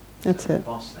promotion. That's So it. the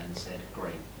boss then said,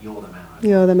 great, you're the man I want.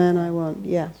 You're the man I want.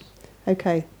 Yeah.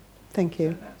 Okay. Thank So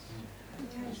you. that's an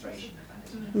illustration of that,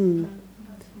 isn't it?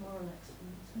 That's moral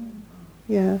excellence.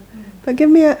 Yeah. But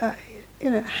give me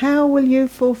how will you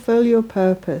fulfill your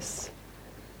purpose?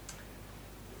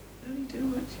 Only do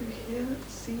what you hear,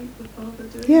 see the Father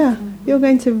doing. Yeah. You're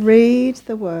going to read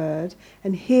the Word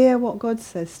and hear what God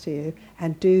says to you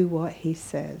and do what He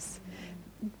says.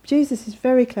 Jesus is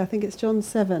very clear. I think it's John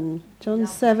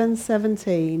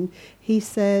 7:17. He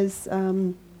says,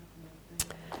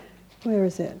 where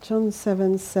is it? John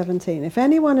 7:17. If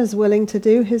anyone is willing to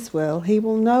do his will, he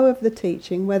will know of the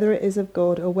teaching, whether it is of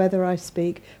God or whether I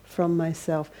speak from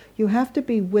myself. You have to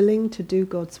be willing to do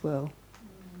God's will.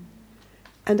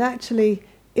 And actually,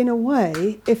 in a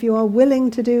way, if you are willing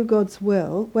to do God's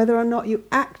will, whether or not you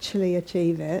actually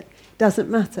achieve it, doesn't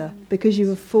matter, because you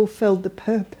have fulfilled the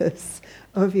purpose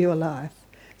of your life.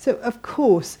 So, of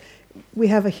course, we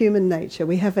have a human nature,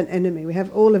 we have an enemy, we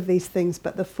have all of these things,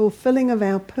 but the fulfilling of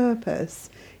our purpose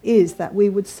is that we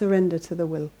would surrender to the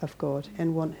will of God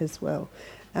and want His will.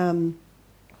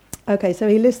 Okay, so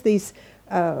he lists these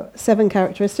 7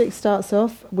 characteristics, starts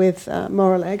off with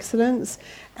moral excellence,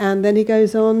 and then he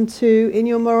goes on to, in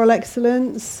your moral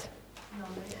excellence,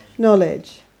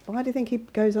 knowledge. Why do you think he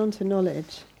goes on to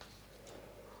knowledge?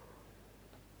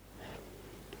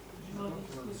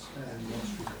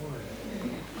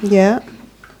 Yeah.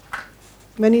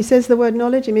 When he says the word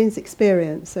knowledge, it means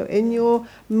experience. So in your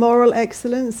moral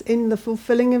excellence, in the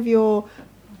fulfilling of your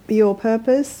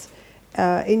purpose,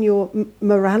 in your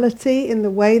morality, in the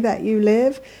way that you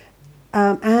live,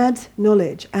 add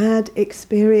knowledge, add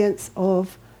experience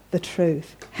of the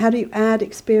truth. How do you add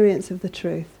experience of the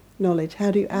truth? Knowledge.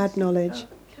 How do you add knowledge?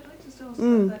 Can I just ask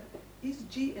about that? Is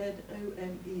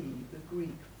Gnome the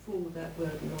Greek for that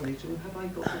word knowledge, or have I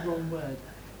got the wrong word?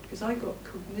 Because I got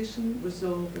cognition,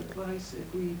 resolve, advice,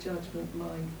 agree, judgment,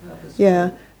 mind, purpose.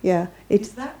 Yeah, yeah.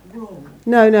 Is that wrong?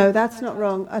 No, that's not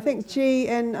wrong. I think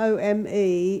Gnome,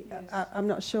 I'm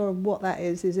not sure what that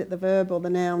is. Is it the verb or the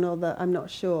noun or the... I'm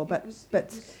not sure. But it was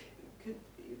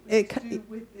it to do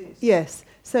with this. yes.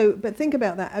 So, but think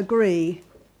about that. Agree.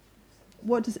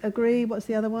 What does agree? What's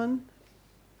the other one?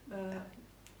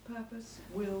 Purpose,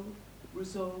 will,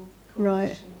 resolve, Right.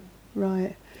 cognition,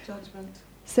 Right. judgment,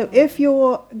 So if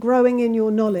you're growing in your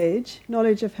knowledge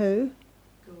of who?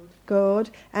 God. God.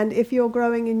 And if you're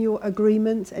growing in your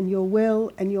agreement and your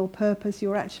will and your purpose,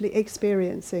 you're actually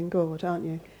experiencing God, aren't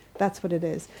you? That's what it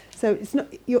is. So it's not.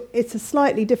 It's a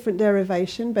slightly different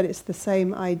derivation, but it's the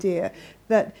same idea.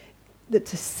 That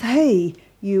to say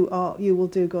you will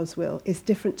do God's will is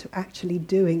different to actually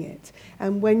doing it.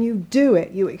 And when you do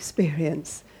it, you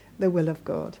experience the will of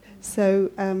God.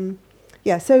 So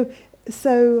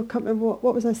So I can't remember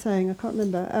what was I saying. I can't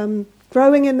remember.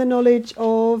 Growing in the knowledge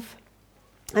of,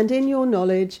 and in your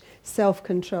knowledge,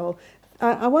 self-control.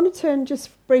 I want to turn just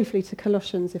briefly to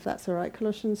Colossians, if that's all right.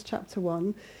 Colossians chapter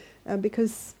 1,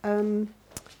 because I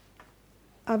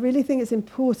really think it's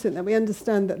important that we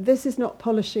understand that this is not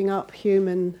polishing up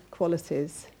human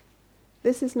qualities.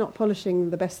 This is not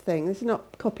polishing the best thing. This is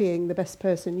not copying the best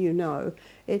person you know.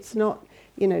 It's not,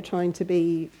 trying to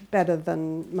be better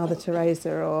than Mother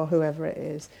Teresa or whoever it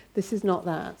is. This is not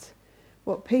that.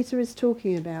 What Peter is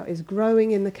talking about is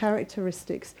growing in the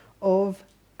characteristics of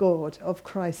God, of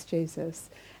Christ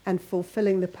Jesus, and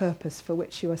fulfilling the purpose for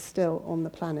which you are still on the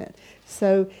planet.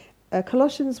 So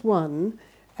Colossians 1,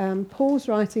 Paul's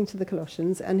writing to the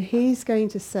Colossians, and he's going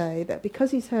to say that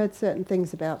because he's heard certain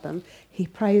things about them, he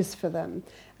prays for them.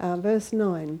 Verse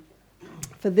 9,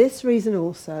 For this reason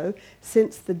also,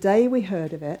 since the day we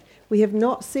heard of it, we have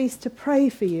not ceased to pray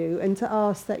for you and to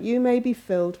ask that you may be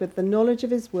filled with the knowledge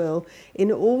of his will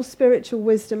in all spiritual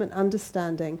wisdom and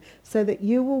understanding, so that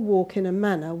you will walk in a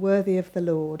manner worthy of the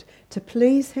Lord, to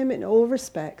please him in all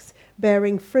respects,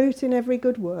 bearing fruit in every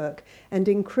good work, and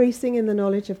increasing in the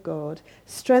knowledge of God,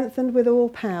 strengthened with all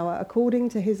power according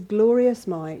to his glorious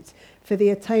might, for the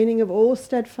attaining of all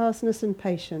steadfastness and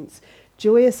patience,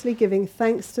 joyously giving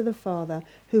thanks to the Father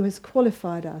who has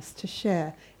qualified us to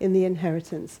share in the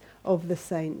inheritance of the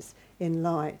saints in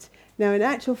light. Now, in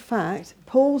actual fact,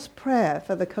 Paul's prayer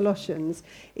for the Colossians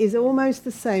is almost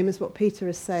the same as what Peter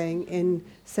is saying in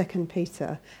 2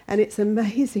 Peter. And it's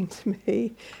amazing to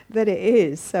me that it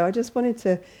is. So I just wanted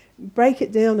to break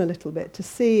it down a little bit to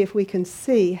see if we can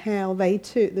see how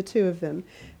the two of them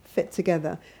fit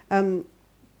together.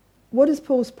 What is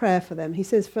Paul's prayer for them? He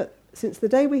says, since the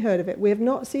day we heard of it, we have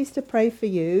not ceased to pray for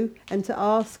you and to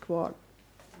ask what?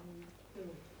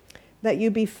 That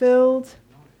you be filled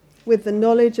with the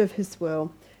knowledge of his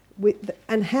will.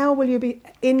 And how will you be?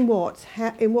 In what?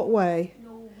 In what way?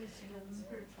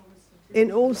 In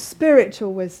all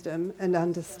spiritual wisdom and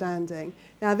understanding.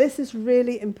 Now this is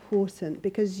really important,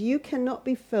 because you cannot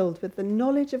be filled with the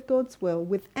knowledge of God's will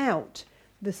without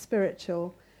the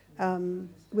spiritual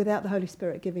without the Holy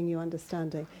Spirit giving you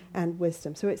understanding and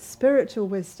wisdom. So it's spiritual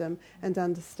wisdom and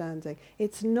understanding.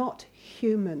 It's not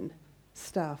human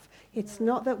stuff. It's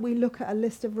not that we look at a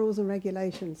list of rules and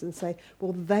regulations and say,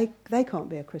 well, they can't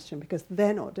be a Christian because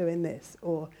they're not doing this.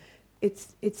 Or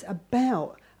it's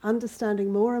about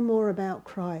understanding more and more about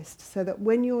Christ, so that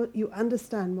when you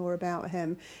understand more about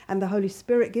him and the Holy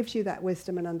Spirit gives you that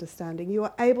wisdom and understanding, you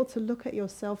are able to look at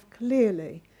yourself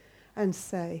clearly and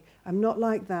say, I'm not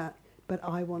like that, but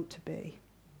I want to be.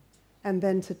 And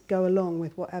then to go along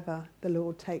with whatever the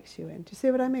Lord takes you in. Do you see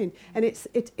what I mean? And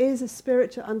it is a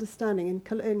spiritual understanding.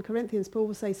 In Corinthians, Paul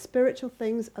will say, spiritual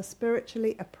things are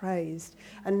spiritually appraised.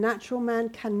 A natural man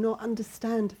cannot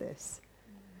understand this.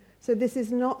 So this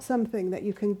is not something that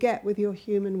you can get with your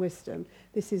human wisdom.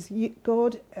 This is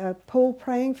God, Paul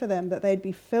praying for them that they'd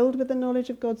be filled with the knowledge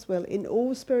of God's will in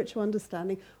all spiritual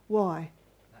understanding. Why?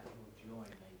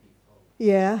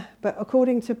 Yeah, but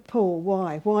according to Paul,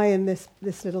 why? Why in this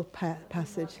little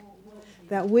passage?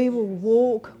 That we will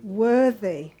walk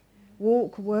worthy.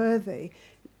 Walk worthy.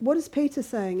 What is Peter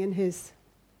saying in his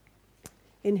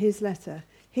letter?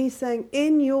 He's saying,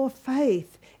 in your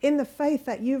faith, in the faith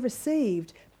that you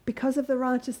received, because of the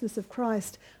righteousness of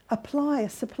Christ,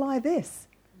 supply this.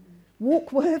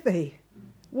 Walk worthy.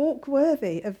 Walk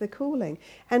worthy of the calling.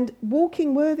 And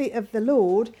walking worthy of the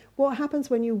Lord, what happens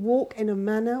when you walk in a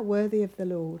manner worthy of the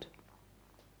Lord?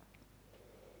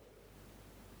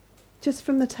 Just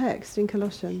from the text in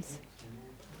Colossians.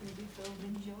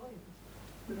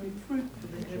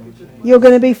 You're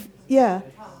going to be,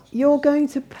 you're going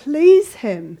to please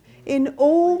him in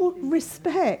all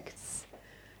respects.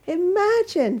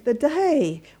 Imagine the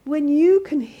day when you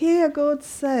can hear God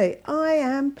say, I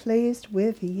am pleased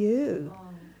with you.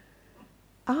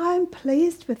 I'm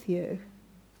pleased with you.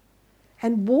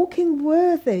 And walking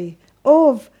worthy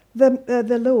of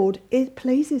the Lord, it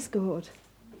pleases God.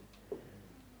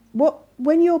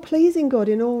 When you're pleasing God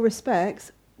in all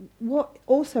respects, what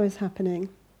also is happening?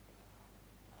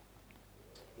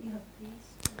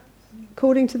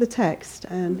 According to the text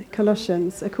and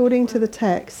Colossians, according to the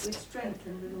text.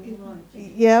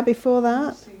 Yeah, before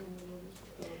that.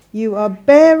 You are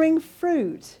bearing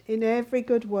fruit in every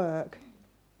good work.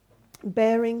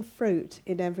 Bearing fruit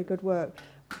in every good work.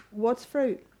 What's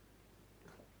fruit?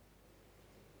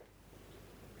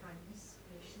 Kindness,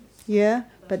 patience. Yeah,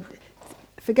 but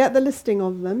forget the listing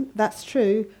of them. That's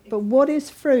true. But what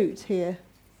is fruit here?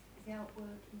 The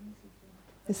outworkings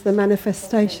of It's the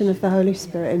manifestation of the Holy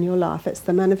Spirit in your life. It's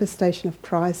the manifestation of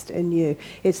Christ in you.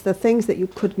 It's the things that you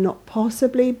could not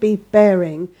possibly be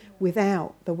bearing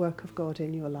without the work of God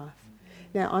in your life.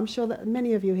 Now, I'm sure that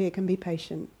many of you here can be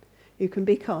patient. You can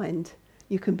be kind.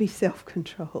 You can be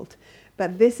self-controlled.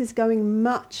 But this is going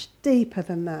much deeper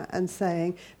than that and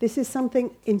saying this is something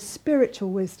in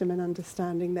spiritual wisdom and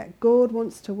understanding that God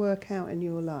wants to work out in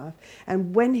your life.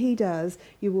 And when he does,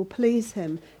 you will please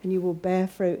him and you will bear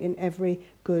fruit in every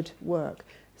good work.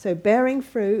 So bearing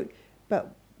fruit,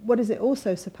 but what is it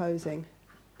also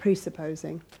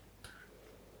presupposing?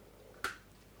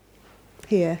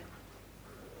 Here.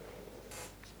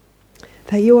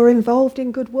 That you're involved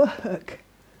in good work.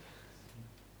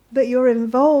 That you're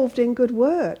involved in good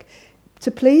work.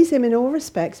 To please him in all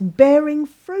respects, bearing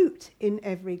fruit in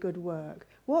every good work.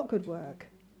 What good work?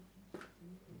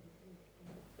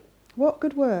 What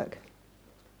good work?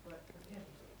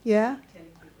 Yeah?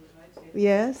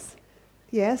 Yes,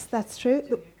 yes, that's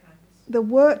true. The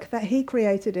work that he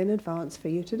created in advance for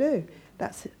you to do.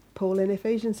 That's Paul in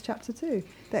Ephesians chapter 2.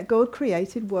 That God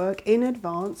created work in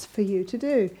advance for you to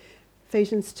do.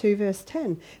 Ephesians 2 verse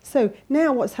 10. So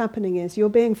now what's happening is you're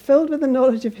being filled with the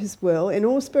knowledge of his will in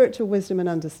all spiritual wisdom and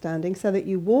understanding, so that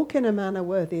you walk in a manner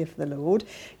worthy of the Lord.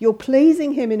 You're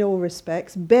pleasing him in all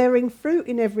respects, bearing fruit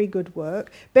in every good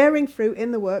work, bearing fruit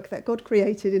in the work that God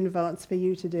created in advance for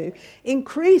you to do,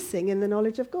 increasing in the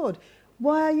knowledge of God.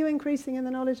 Why are you increasing in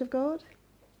the knowledge of God?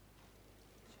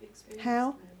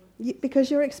 How? Because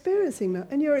you're experiencing that,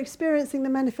 and you're experiencing the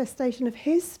manifestation of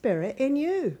his Spirit in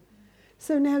you.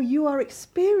 So now you are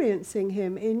experiencing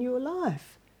him in your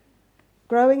life,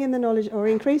 growing in the knowledge or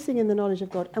increasing in the knowledge of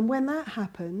God. And when that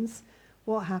happens,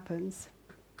 what happens?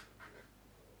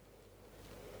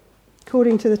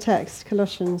 According to the text,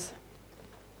 Colossians,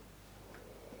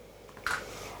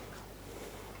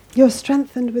 you're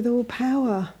strengthened with all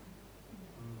power.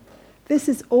 This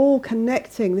is all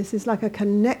connecting. This is like a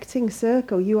connecting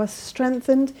circle. You are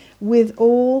strengthened with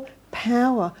all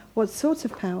power. What sort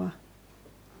of power?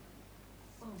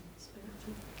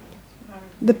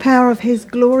 The power of his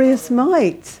glorious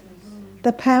might.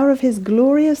 The power of his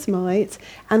glorious might,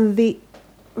 and the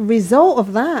result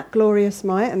of that glorious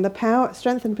might and the power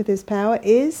strengthened with his power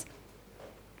is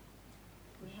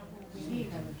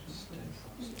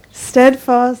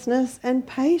steadfastness and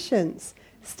patience.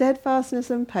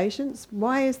 Steadfastness and patience.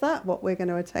 Why is that what we're going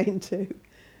to attain to?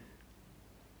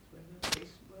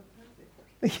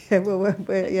 Yeah, well,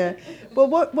 yeah. Well,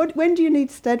 what? When do you need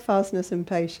steadfastness and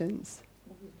patience?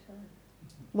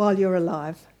 While you're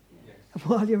alive,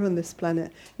 while you're on this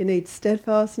planet. You need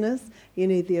steadfastness, you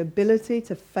need the ability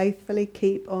to faithfully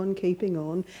keep on keeping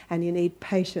on, and you need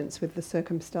patience with the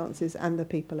circumstances and the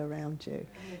people around you.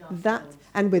 That,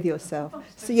 and with yourself.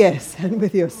 So, yes, and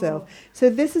with yourself. So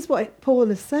this is what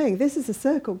Paul is saying. This is a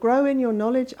circle. Grow in your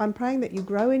knowledge. I'm praying that you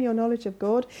grow in your knowledge of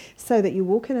God, so that you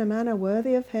walk in a manner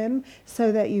worthy of him,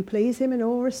 so that you please him in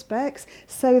all respects,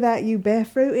 so that you bear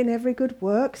fruit in every good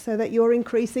work, so that you're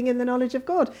increasing in the knowledge of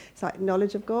God. It's like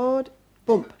knowledge of God,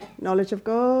 bump, knowledge of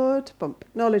God, bump,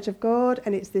 knowledge of God,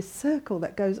 and it's this circle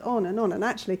that goes on, and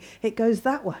actually it goes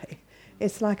that way.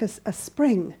 It's like a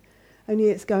spring, only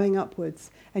it's going upwards,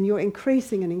 and you're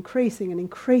increasing and increasing and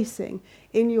increasing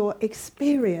in your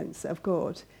experience of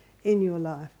God in your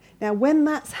life. Now, when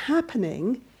that's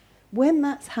happening,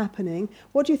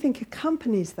 what do you think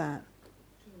accompanies that?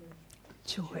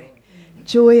 Joy.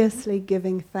 Joyously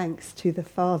giving thanks to the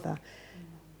Father.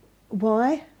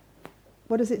 Why?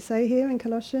 What does it say here in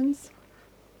Colossians?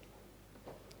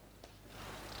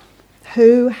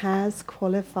 Who has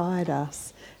qualified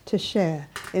us to share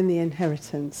in the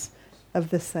inheritance of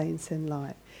the saints in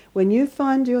light? When you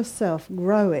find yourself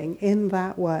growing in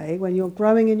that way, when you're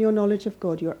growing in your knowledge of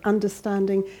God, you're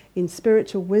understanding in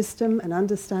spiritual wisdom and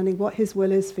understanding what his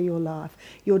will is for your life,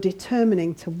 you're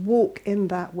determining to walk in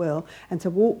that will and to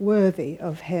walk worthy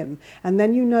of him. And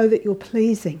then you know that you're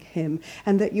pleasing him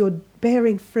and that you're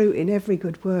bearing fruit in every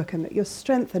good work and that you're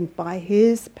strengthened by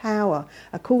his power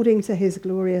according to his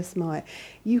glorious might.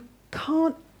 You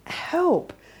can't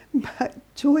help but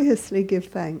joyously give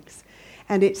thanks.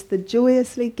 And it's the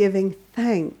joyously giving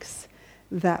thanks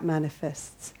that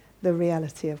manifests the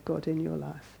reality of God in your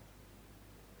life.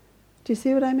 Do you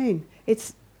see what I mean?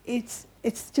 It's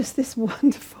just this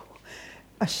wonderful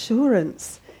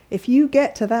assurance. If you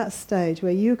get to that stage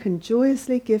where you can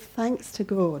joyously give thanks to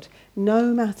God,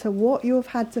 no matter what you've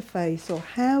had to face or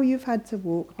how you've had to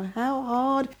walk or how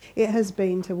hard it has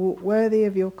been to walk worthy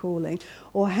of your calling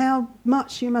or how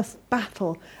much you must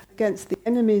battle against the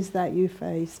enemies that you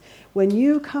face, when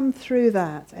you come through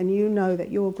that and you know that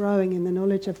you're growing in the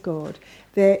knowledge of God,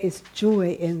 there is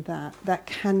joy in that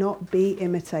cannot be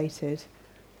imitated.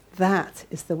 That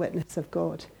is the witness of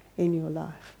God in your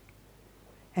life.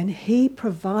 And he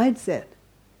provides it.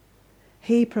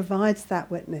 He provides that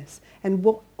witness. And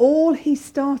what all he's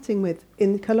starting with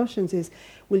in Colossians is,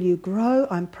 will you grow?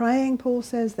 I'm praying, Paul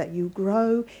says, that you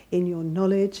grow in your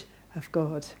knowledge of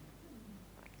God.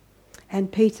 And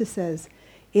Peter says,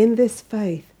 in this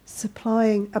faith,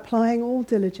 applying all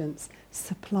diligence,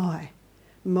 supply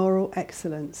moral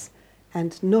excellence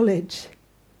and knowledge.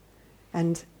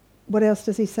 And what else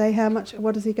does he say?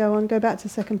 What does he go on? Go back to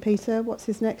 2 Peter. What's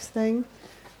his next thing?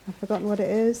 I've forgotten what it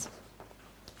is.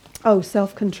 Oh,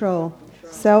 self-control.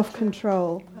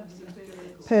 Self-control.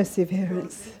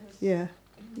 Perseverance. Yeah.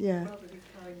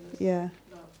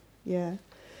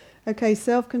 Okay,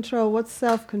 self-control. What's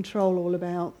self-control all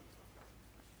about?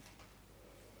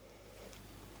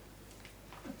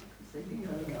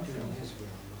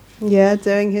 Yeah,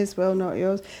 doing his will, not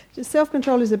yours. Just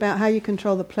self-control is about how you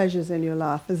control the pleasures in your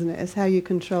life, isn't it? It's how you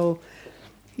control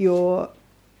your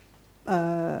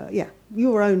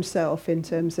your own self in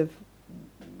terms of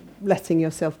letting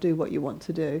yourself do what you want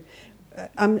to do.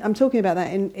 I'm talking about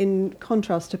that in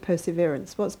contrast to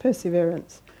perseverance. What's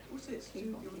perseverance? Also, it's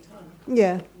your time.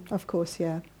 Yeah, of course,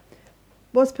 yeah.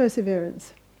 What's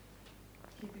perseverance?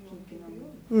 Keeping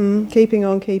on, keeping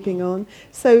on. Keeping on.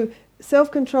 So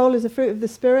self-control is a fruit of the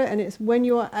Spirit, and it's when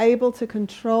you are able to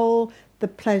control the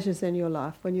pleasures in your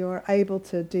life, when you are able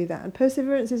to do that. And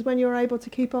perseverance is when you're able to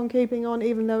keep on keeping on,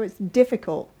 even though it's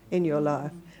difficult in your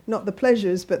life. Not the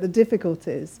pleasures, but the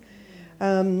difficulties.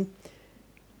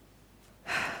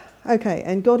 Okay,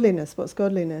 and godliness. What's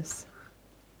godliness?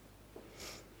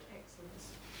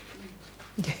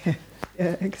 Excellence.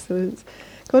 Yeah, excellence.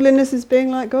 Godliness is being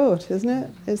like God, isn't it?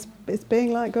 It's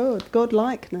being like God.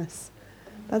 God-likeness.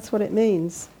 That's what it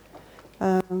means.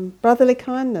 Brotherly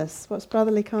kindness. What's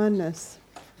brotherly kindness?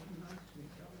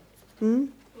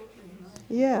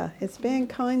 Yeah, it's being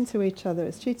kind to each other.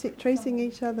 It's treating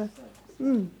each other.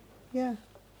 Yeah.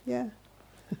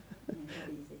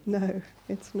 No,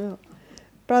 it's not.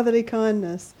 Brotherly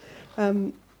kindness.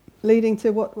 Leading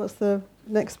to what's the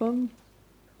next one?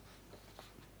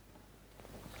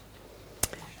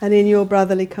 And in your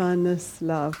brotherly kindness,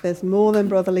 love. There's more than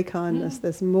brotherly kindness.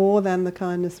 There's more than the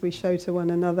kindness we show to one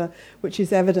another, which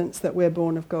is evidence that we're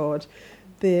born of God.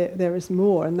 There is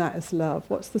more, and that is love.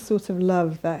 What's the sort of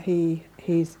love that he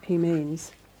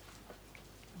means?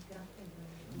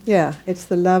 Yeah, it's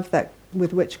the love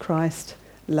with which Christ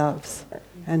loves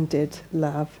and did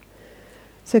love.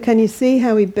 So can you see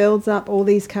how he builds up all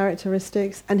these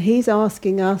characteristics? And he's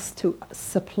asking us to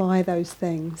supply those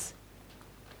things.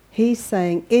 He's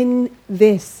saying, in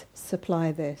this,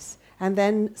 supply this, and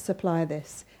then supply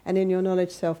this, and in your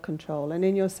knowledge, self-control, and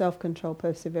in your self-control,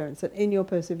 perseverance, and in your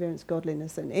perseverance,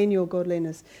 godliness, and in your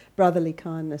godliness, brotherly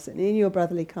kindness, and in your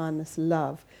brotherly kindness,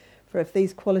 love. For if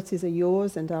these qualities are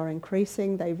yours and are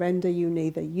increasing, they render you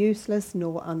neither useless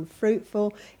nor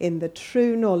unfruitful in the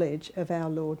true knowledge of our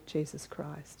Lord Jesus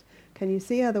Christ. Can you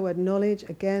see how the word knowledge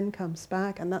again comes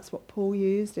back? And that's what Paul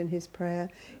used in his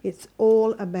prayer. It's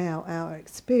all about our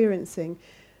experiencing,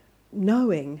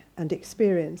 knowing and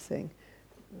experiencing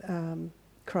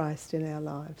Christ in our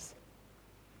lives.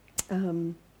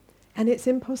 And it's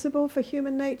impossible for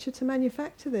human nature to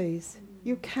manufacture these.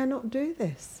 You cannot do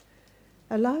this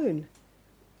alone.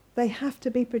 They have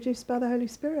to be produced by the Holy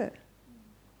Spirit.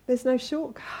 There's no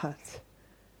shortcut.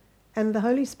 And the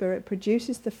Holy Spirit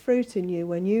produces the fruit in you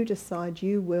when you decide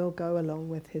you will go along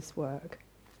with his work.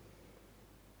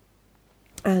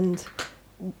 And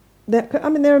there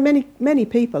are many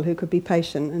people who could be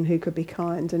patient and who could be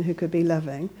kind and who could be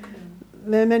loving.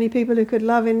 There are many people who could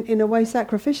love in a way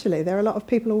sacrificially. There are a lot of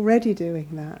people already doing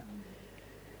that.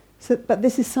 So, but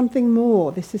this is something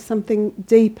more. This is something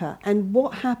deeper. And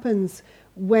what happens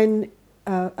when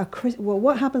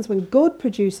what happens when God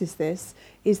produces this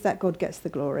is that God gets the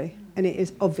glory, and it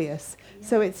is obvious.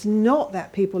 So it's not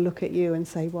that people look at you and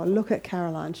say, well, look at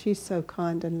Caroline, she's so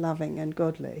kind and loving and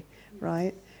godly,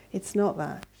 right? It's not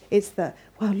that. It's that,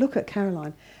 well, look at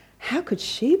Caroline. How could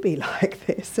she be like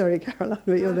this? Sorry, Caroline,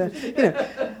 but you're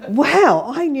there.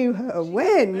 Wow, I knew her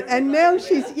when, and now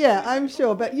she's, I'm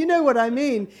sure, but you know what I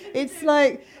mean. It's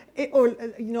like, or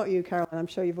not you, Caroline, I'm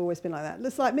sure you've always been like that.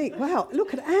 It's like me. Wow,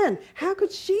 look at Anne. How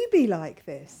could she be like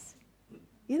this?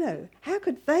 How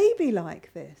could they be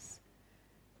like this?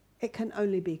 It can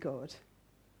only be God.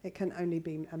 It can only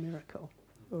be a miracle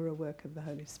or a work of the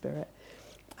Holy Spirit.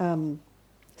 Can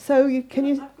you? I've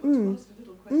got to ask a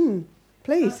little question.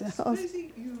 Please.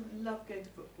 Supposing you love going to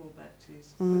football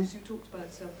matches, because you talked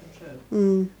about self-control,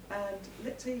 and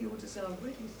let's say your desire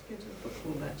really is to go to a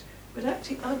football match, but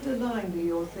actually underlyingly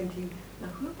you're thinking, now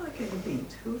who am I going to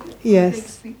beat? Who am I going to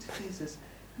speak to Jesus?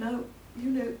 Now,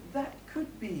 that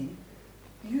could be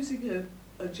using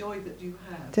a joy that you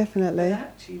have. Definitely. And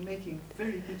actually making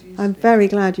very good use I'm of it. very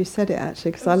glad you said it,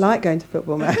 actually, because I like going to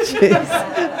football matches.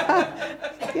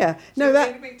 Yeah. No,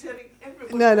 that...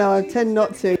 No, I tend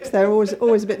not to, because they're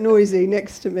always a bit noisy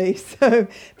next to me. So,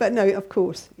 but no, of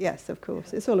course, yes, of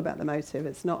course. It's all about the motive.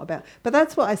 It's not about... But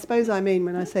that's what I suppose I mean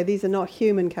when I say these are not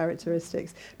human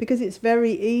characteristics, because it's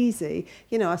very easy.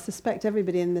 I suspect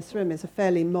everybody in this room is a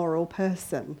fairly moral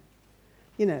person.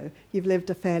 You've lived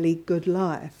a fairly good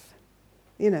life.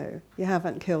 You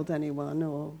haven't killed anyone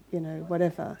or,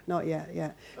 whatever. Not yet,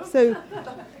 yeah. So...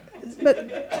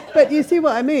 But you see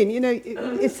what I mean?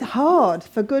 It's hard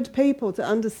for good people to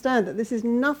understand that this is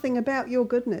nothing about your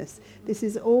goodness. This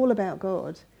is all about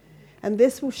God. And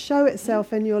this will show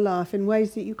itself in your life in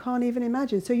ways that you can't even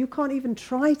imagine. So you can't even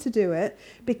try to do it,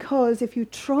 because if you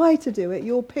try to do it,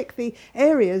 you'll pick the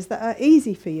areas that are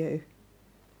easy for you.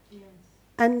 Yes.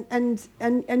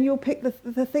 And you'll pick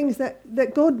the things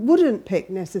that God wouldn't pick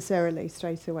necessarily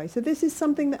straight away. So this is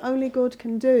something that only God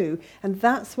can do, and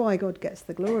that's why God gets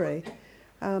the glory.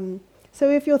 So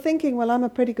if you're thinking, well, I'm a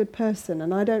pretty good person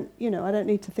and I don't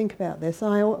need to think about this,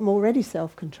 I'm already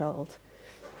self-controlled.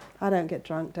 I don't get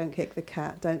drunk, don't kick the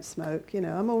cat, don't smoke,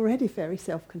 I'm already very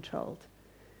self-controlled.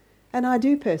 And I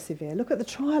do persevere. Look at the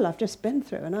trial I've just been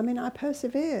through, and I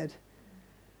persevered.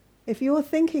 If you're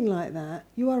thinking like that,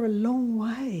 you are a long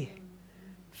way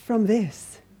from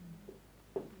this.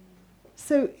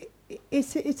 So it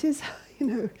is,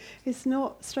 it's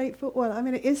not straightforward. Well,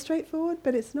 it is straightforward,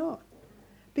 but it's not.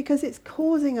 Because it's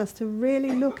causing us to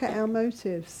really look at our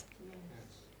motives.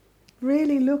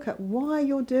 Really look at why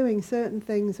you're doing certain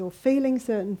things, or feeling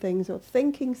certain things, or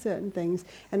thinking certain things,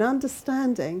 and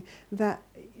understanding that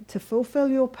to fulfill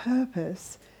your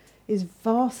purpose is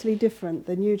vastly different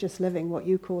than you just living what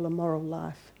you call a moral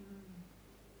life.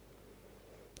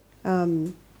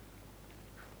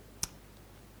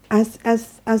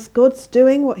 As God's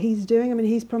doing what he's doing,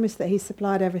 he's promised that he's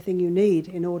supplied everything you need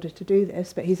in order to do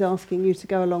this, but he's asking you to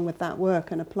go along with that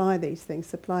work and apply these things,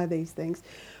 supply these things.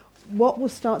 What will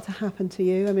start to happen to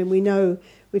you? We know,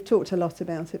 we've talked a lot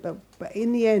about it, but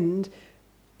in the end,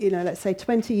 let's say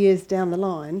 20 years down the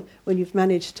line, when you've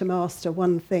managed to master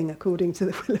one thing according to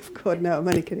the will of God, no, I'm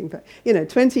only kidding, but,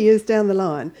 20 years down the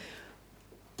line,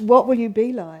 what will you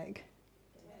be like?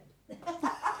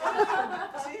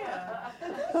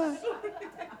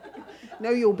 No,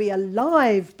 you'll be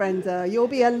alive, Brenda. You'll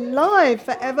be alive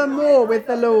forevermore with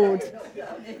the Lord.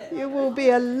 You will be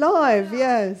alive,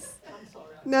 yes.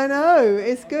 No,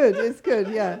 it's good,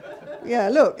 yeah. Yeah,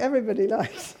 look, everybody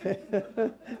likes it.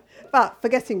 But,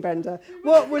 forgetting Brenda,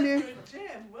 what will you...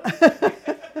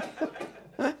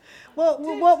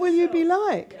 what will you be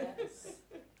like?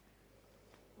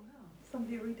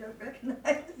 Somebody we don't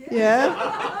recognise.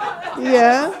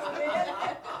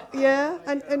 Yeah.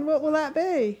 And what will that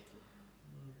be?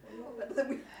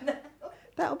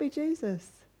 That'll be Jesus.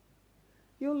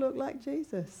 You'll look like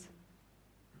Jesus.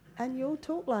 And you'll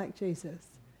talk like Jesus.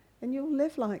 And you'll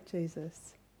live like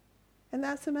Jesus. And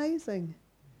that's amazing.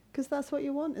 Because that's what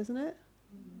you want, isn't it?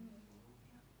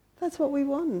 That's what we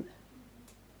want.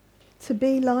 To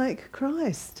be like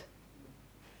Christ.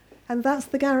 And that's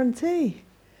the guarantee.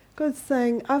 God's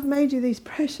saying, I've made you these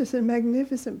precious and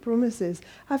magnificent promises.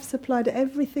 I've supplied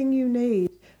everything you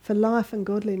need for life and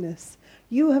godliness.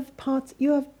 You have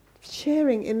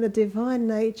sharing in the divine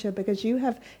nature because you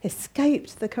have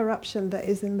escaped the corruption that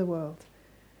is in the world.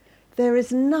 There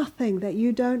is nothing that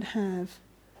you don't have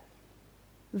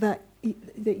that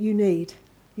you need.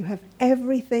 You have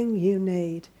everything you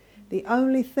need. The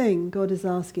only thing God is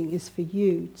asking is for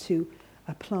you to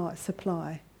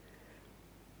supply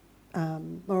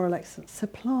moral excellence.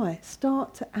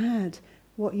 Start to add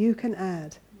what you can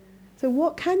add. So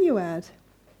what can you add?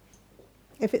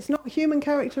 If it's not human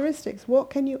characteristics,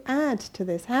 what can you add to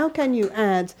this? How can you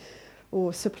add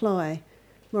or supply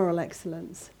moral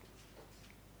excellence?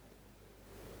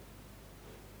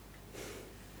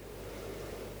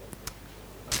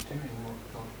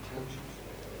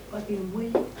 By being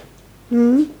willing.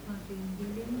 Hmm? By being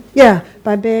willing. Yeah,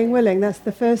 by being willing. That's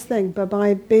the first thing. But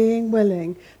by being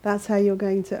willing, that's how you're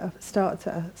going to start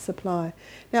to supply.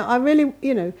 Now, I really,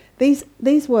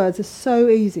 these words are so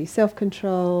easy.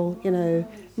 Self-control,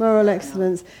 moral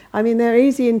excellence. They're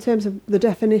easy in terms of the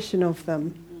definition of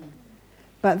them.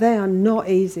 But they are not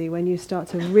easy when you start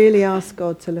to really ask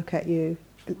God to look at you.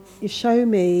 You show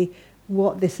me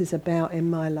what this is about in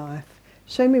my life.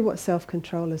 Show me what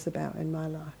self-control is about in my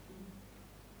life.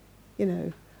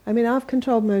 I've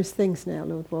controlled most things now,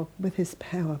 Lord, with his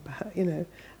power, but,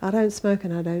 I don't smoke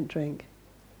and I don't drink.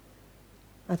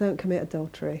 I don't commit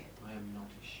adultery. I am not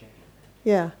ashamed.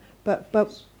 Yeah, but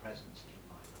His presence in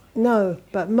my life. no,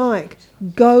 but Mike,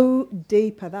 go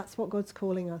deeper. That's what God's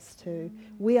calling us to.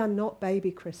 We are not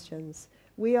baby Christians.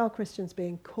 We are Christians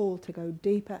being called to go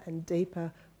deeper and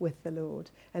deeper with the Lord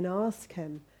and ask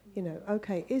him,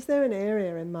 okay, is there an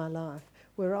area in my life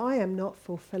where I am not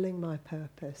fulfilling my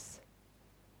purpose?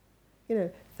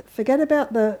 Forget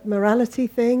about the morality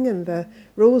thing and the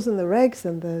rules and the regs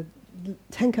and the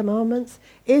 10 Commandments.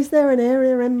 Is there an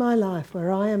area in my life where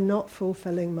I am not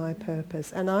fulfilling my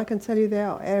purpose? And I can tell you there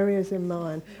are areas in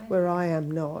mine where I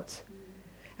am not.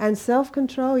 And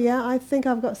self-control, yeah, I think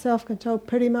I've got self-control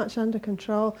pretty much under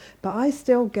control, but I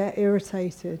still get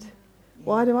irritated.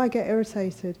 Why do I get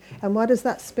irritated? And why does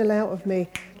that spill out of me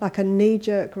like a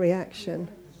knee-jerk reaction?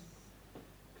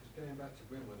 going back to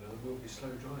Wimbledon, I will be slow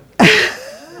driving.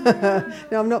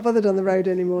 No, I'm not bothered on the road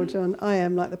anymore, John. I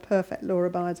am like the perfect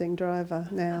law-abiding driver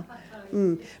now.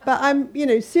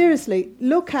 But seriously,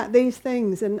 look at these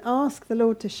things and ask the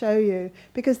Lord to show you,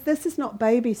 because this is not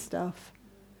baby stuff.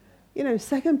 2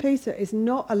 Peter is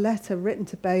not a letter written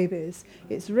to babies.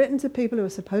 It's written to people who are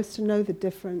supposed to know the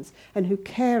difference and who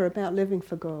care about living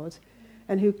for God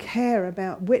and who care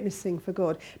about witnessing for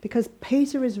God. Because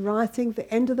Peter is writing,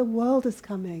 the end of the world is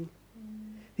coming.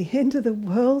 The end of the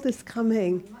world is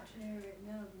coming.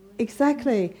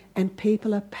 Exactly. And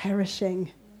people are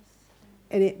perishing.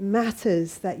 And it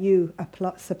matters that you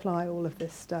supply all of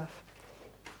this stuff.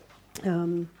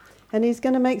 And he's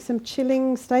going to make some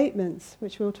chilling statements,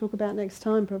 which we'll talk about next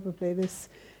time probably. This,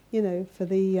 for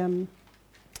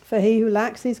he who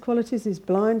lacks these qualities is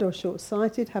blind or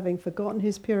short-sighted, having forgotten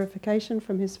his purification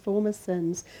from his former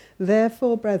sins.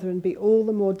 Therefore, brethren, be all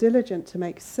the more diligent to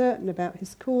make certain about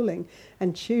his calling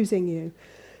and choosing you.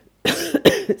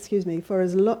 Excuse me. For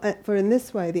in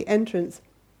this way the entrance...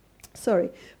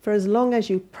 for as long as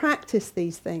you practice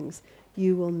these things,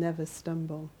 you will never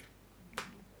stumble.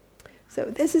 So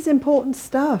this is important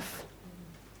stuff.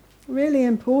 Really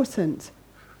important.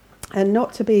 And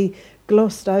not to be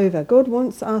glossed over. God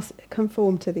wants us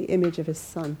conformed to the image of his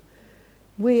Son.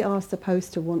 We are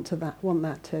supposed to want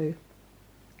that too.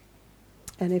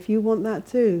 And if you want that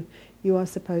too, you are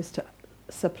supposed to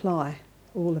supply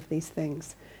all of these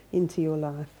things into your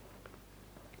life.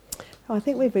 I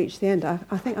think we've reached the end. I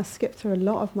think I skipped through a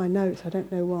lot of my notes. I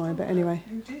don't know why, but anyway.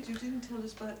 You did. You didn't tell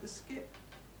us about the skip.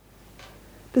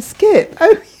 The skip?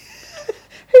 Oh,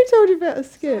 who told you about the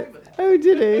skip? Simon. Oh,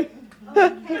 did he?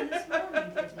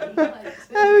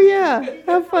 Oh, yeah.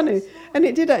 How funny. And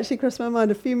it did actually cross my mind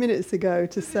a few minutes ago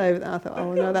to say that. I thought,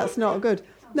 oh, no, that's not good.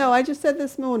 No, I just said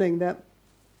this morning that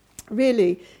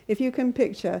really, if you can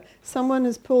picture, someone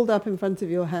has pulled up in front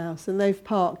of your house and they've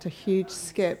parked a huge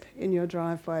skip in your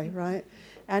driveway, right?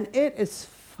 And it is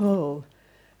full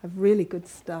of really good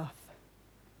stuff.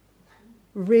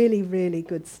 Really, really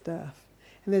good stuff.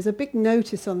 And there's a big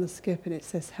notice on the skip and it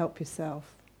says, help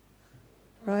yourself.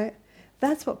 Right?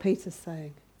 That's what Peter's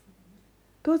saying.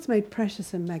 God's made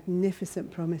precious and magnificent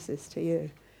promises to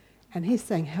you. And he's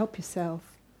saying, help yourself.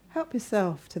 Help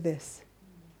yourself to this.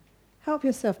 Help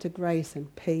yourself to grace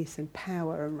and peace and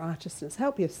power and righteousness.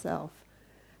 Help yourself.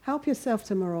 Help yourself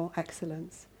to moral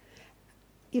excellence.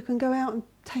 You can go out and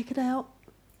take it out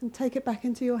and take it back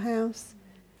into your house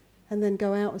and then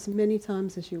go out as many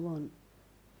times as you want.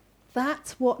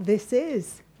 That's what this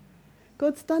is.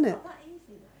 God's done it.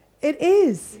 It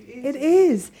is. It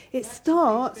is. It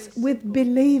starts with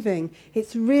believing.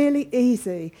 It's really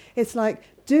easy. It's like,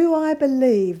 do I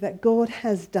believe that God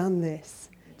has done this?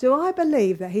 Do I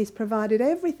believe that he's provided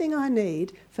everything I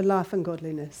need for life and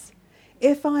godliness?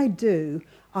 If I do,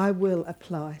 I will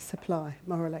supply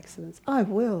moral excellence. I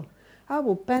will. I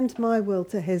will bend my will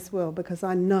to his will because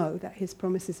I know that his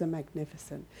promises are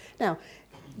magnificent. Now,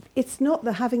 it's not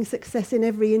the having success in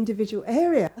every individual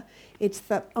area. It's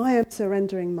that I am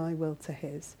surrendering my will to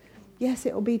his. Yes,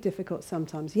 it will be difficult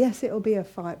sometimes. Yes, it will be a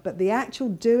fight. But the actual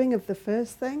doing of the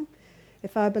first thing,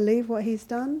 if I believe what he's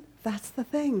done, that's the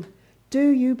thing. Do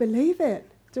you believe it?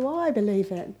 Do I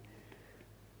believe it?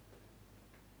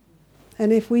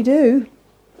 And if we do,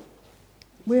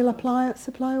 we'll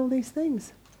supply all these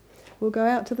things. We'll go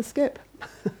out to the skip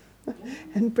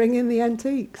and bring in the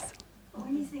antiques.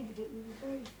 When you think of it, we were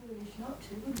very foolish not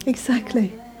to, wouldn't we?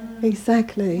 Exactly.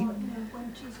 Exactly.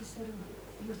 When Jesus said,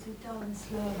 you're so dull and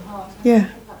slow of heart, I Yeah.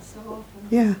 think of that so often.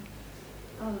 Yeah,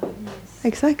 Oh, yes.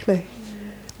 exactly.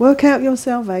 Work out your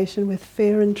salvation with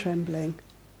fear and trembling.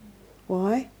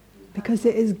 Why? Because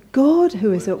it is God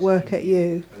who is at work at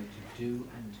you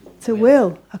to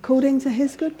will, according to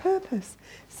his good purpose.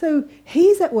 So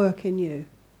he's at work in you.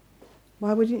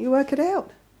 Why wouldn't you work it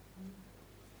out?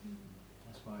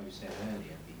 That's why we said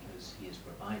earlier, because he has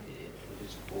provided it, but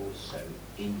it's also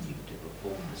in you to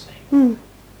perform the same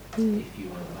if you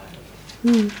are allowed.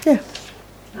 Yeah.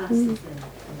 That's the thing.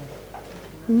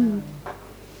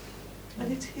 And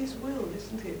it's his will,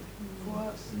 isn't it, for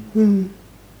us?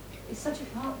 It's such a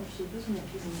partnership, isn't it?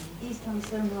 He's done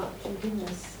so much and given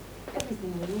us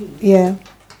everything we need. Yeah.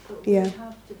 But Yeah. we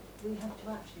have to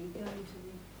actually go into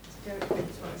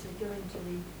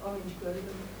the orange grove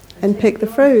And take pick the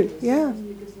fruit, oranges. yeah.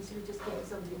 Because instead of just giving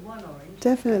somebody one orange,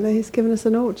 Definitely, he's given us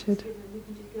an orchard. we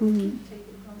can just go and take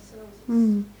it for ourselves.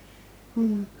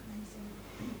 Mm.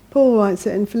 Paul writes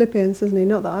it in Philippians, doesn't he?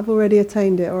 Not that I've already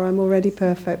attained it or I'm already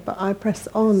perfect, but I press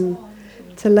on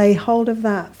to lay hold of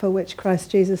that for which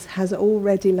Christ Jesus has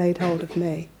already laid hold of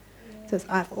me. says,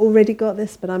 I've already got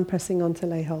this, but I'm pressing on to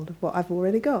lay hold of what I've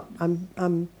already got.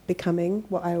 I'm becoming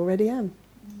what I already am.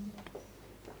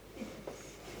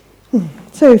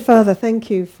 So, Father, thank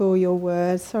you for your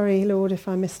word. Sorry, Lord, if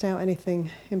I missed out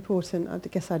anything important. I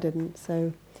guess I didn't.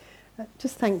 So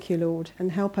just thank you, Lord,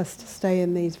 and help us to stay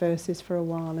in these verses for a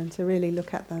while and to really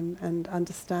look at them and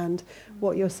understand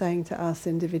what you're saying to us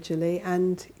individually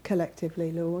and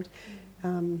collectively, Lord.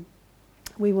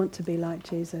 We want to be like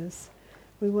Jesus.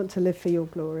 We want to live for your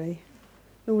glory.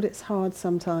 Lord, it's hard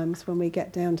sometimes when we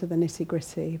get down to the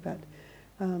nitty-gritty, but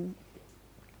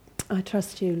I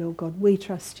trust you, Lord God. We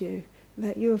trust you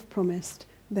that you have promised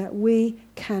that we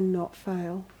cannot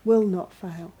fail, will not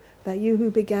fail, that you who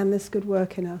began this good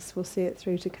work in us will see it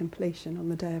through to completion on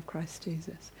the day of Christ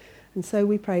Jesus. And so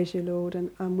we praise you, Lord,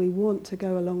 and we want to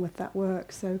go along with that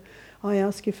work. So I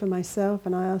ask you for myself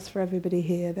and I ask for everybody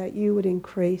here that you would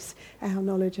increase our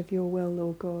knowledge of your will,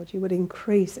 Lord God. You would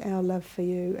increase our love for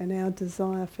you and our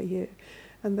desire for you.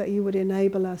 And that you would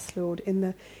enable us, Lord, in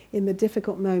the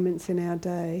difficult moments in our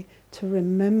day to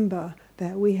remember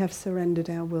that we have surrendered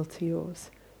our will to yours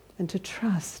and to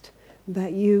trust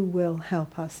that you will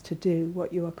help us to do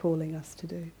what you are calling us to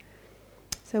do.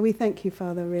 So we thank you,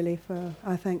 Father, really,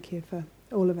 I thank you for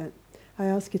all of it. I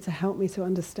ask you to help me to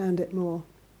understand it more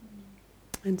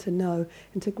and to know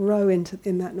and to grow in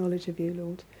that knowledge of you,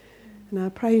 Lord. And I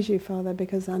praise you, Father,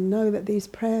 because I know that these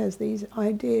prayers, these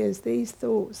ideas, these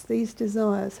thoughts, these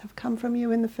desires have come from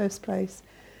you in the first place.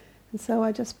 And so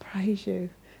I just praise you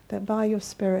that by your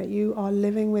Spirit you are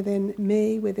living within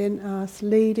me, within us,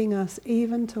 leading us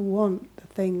even to want the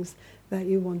things that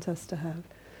you want us to have.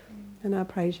 And I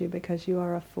praise you because you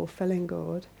are a fulfilling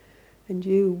God and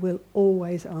you will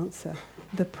always answer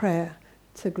the prayer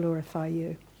to glorify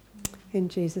you. In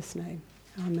Jesus' name,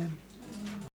 amen.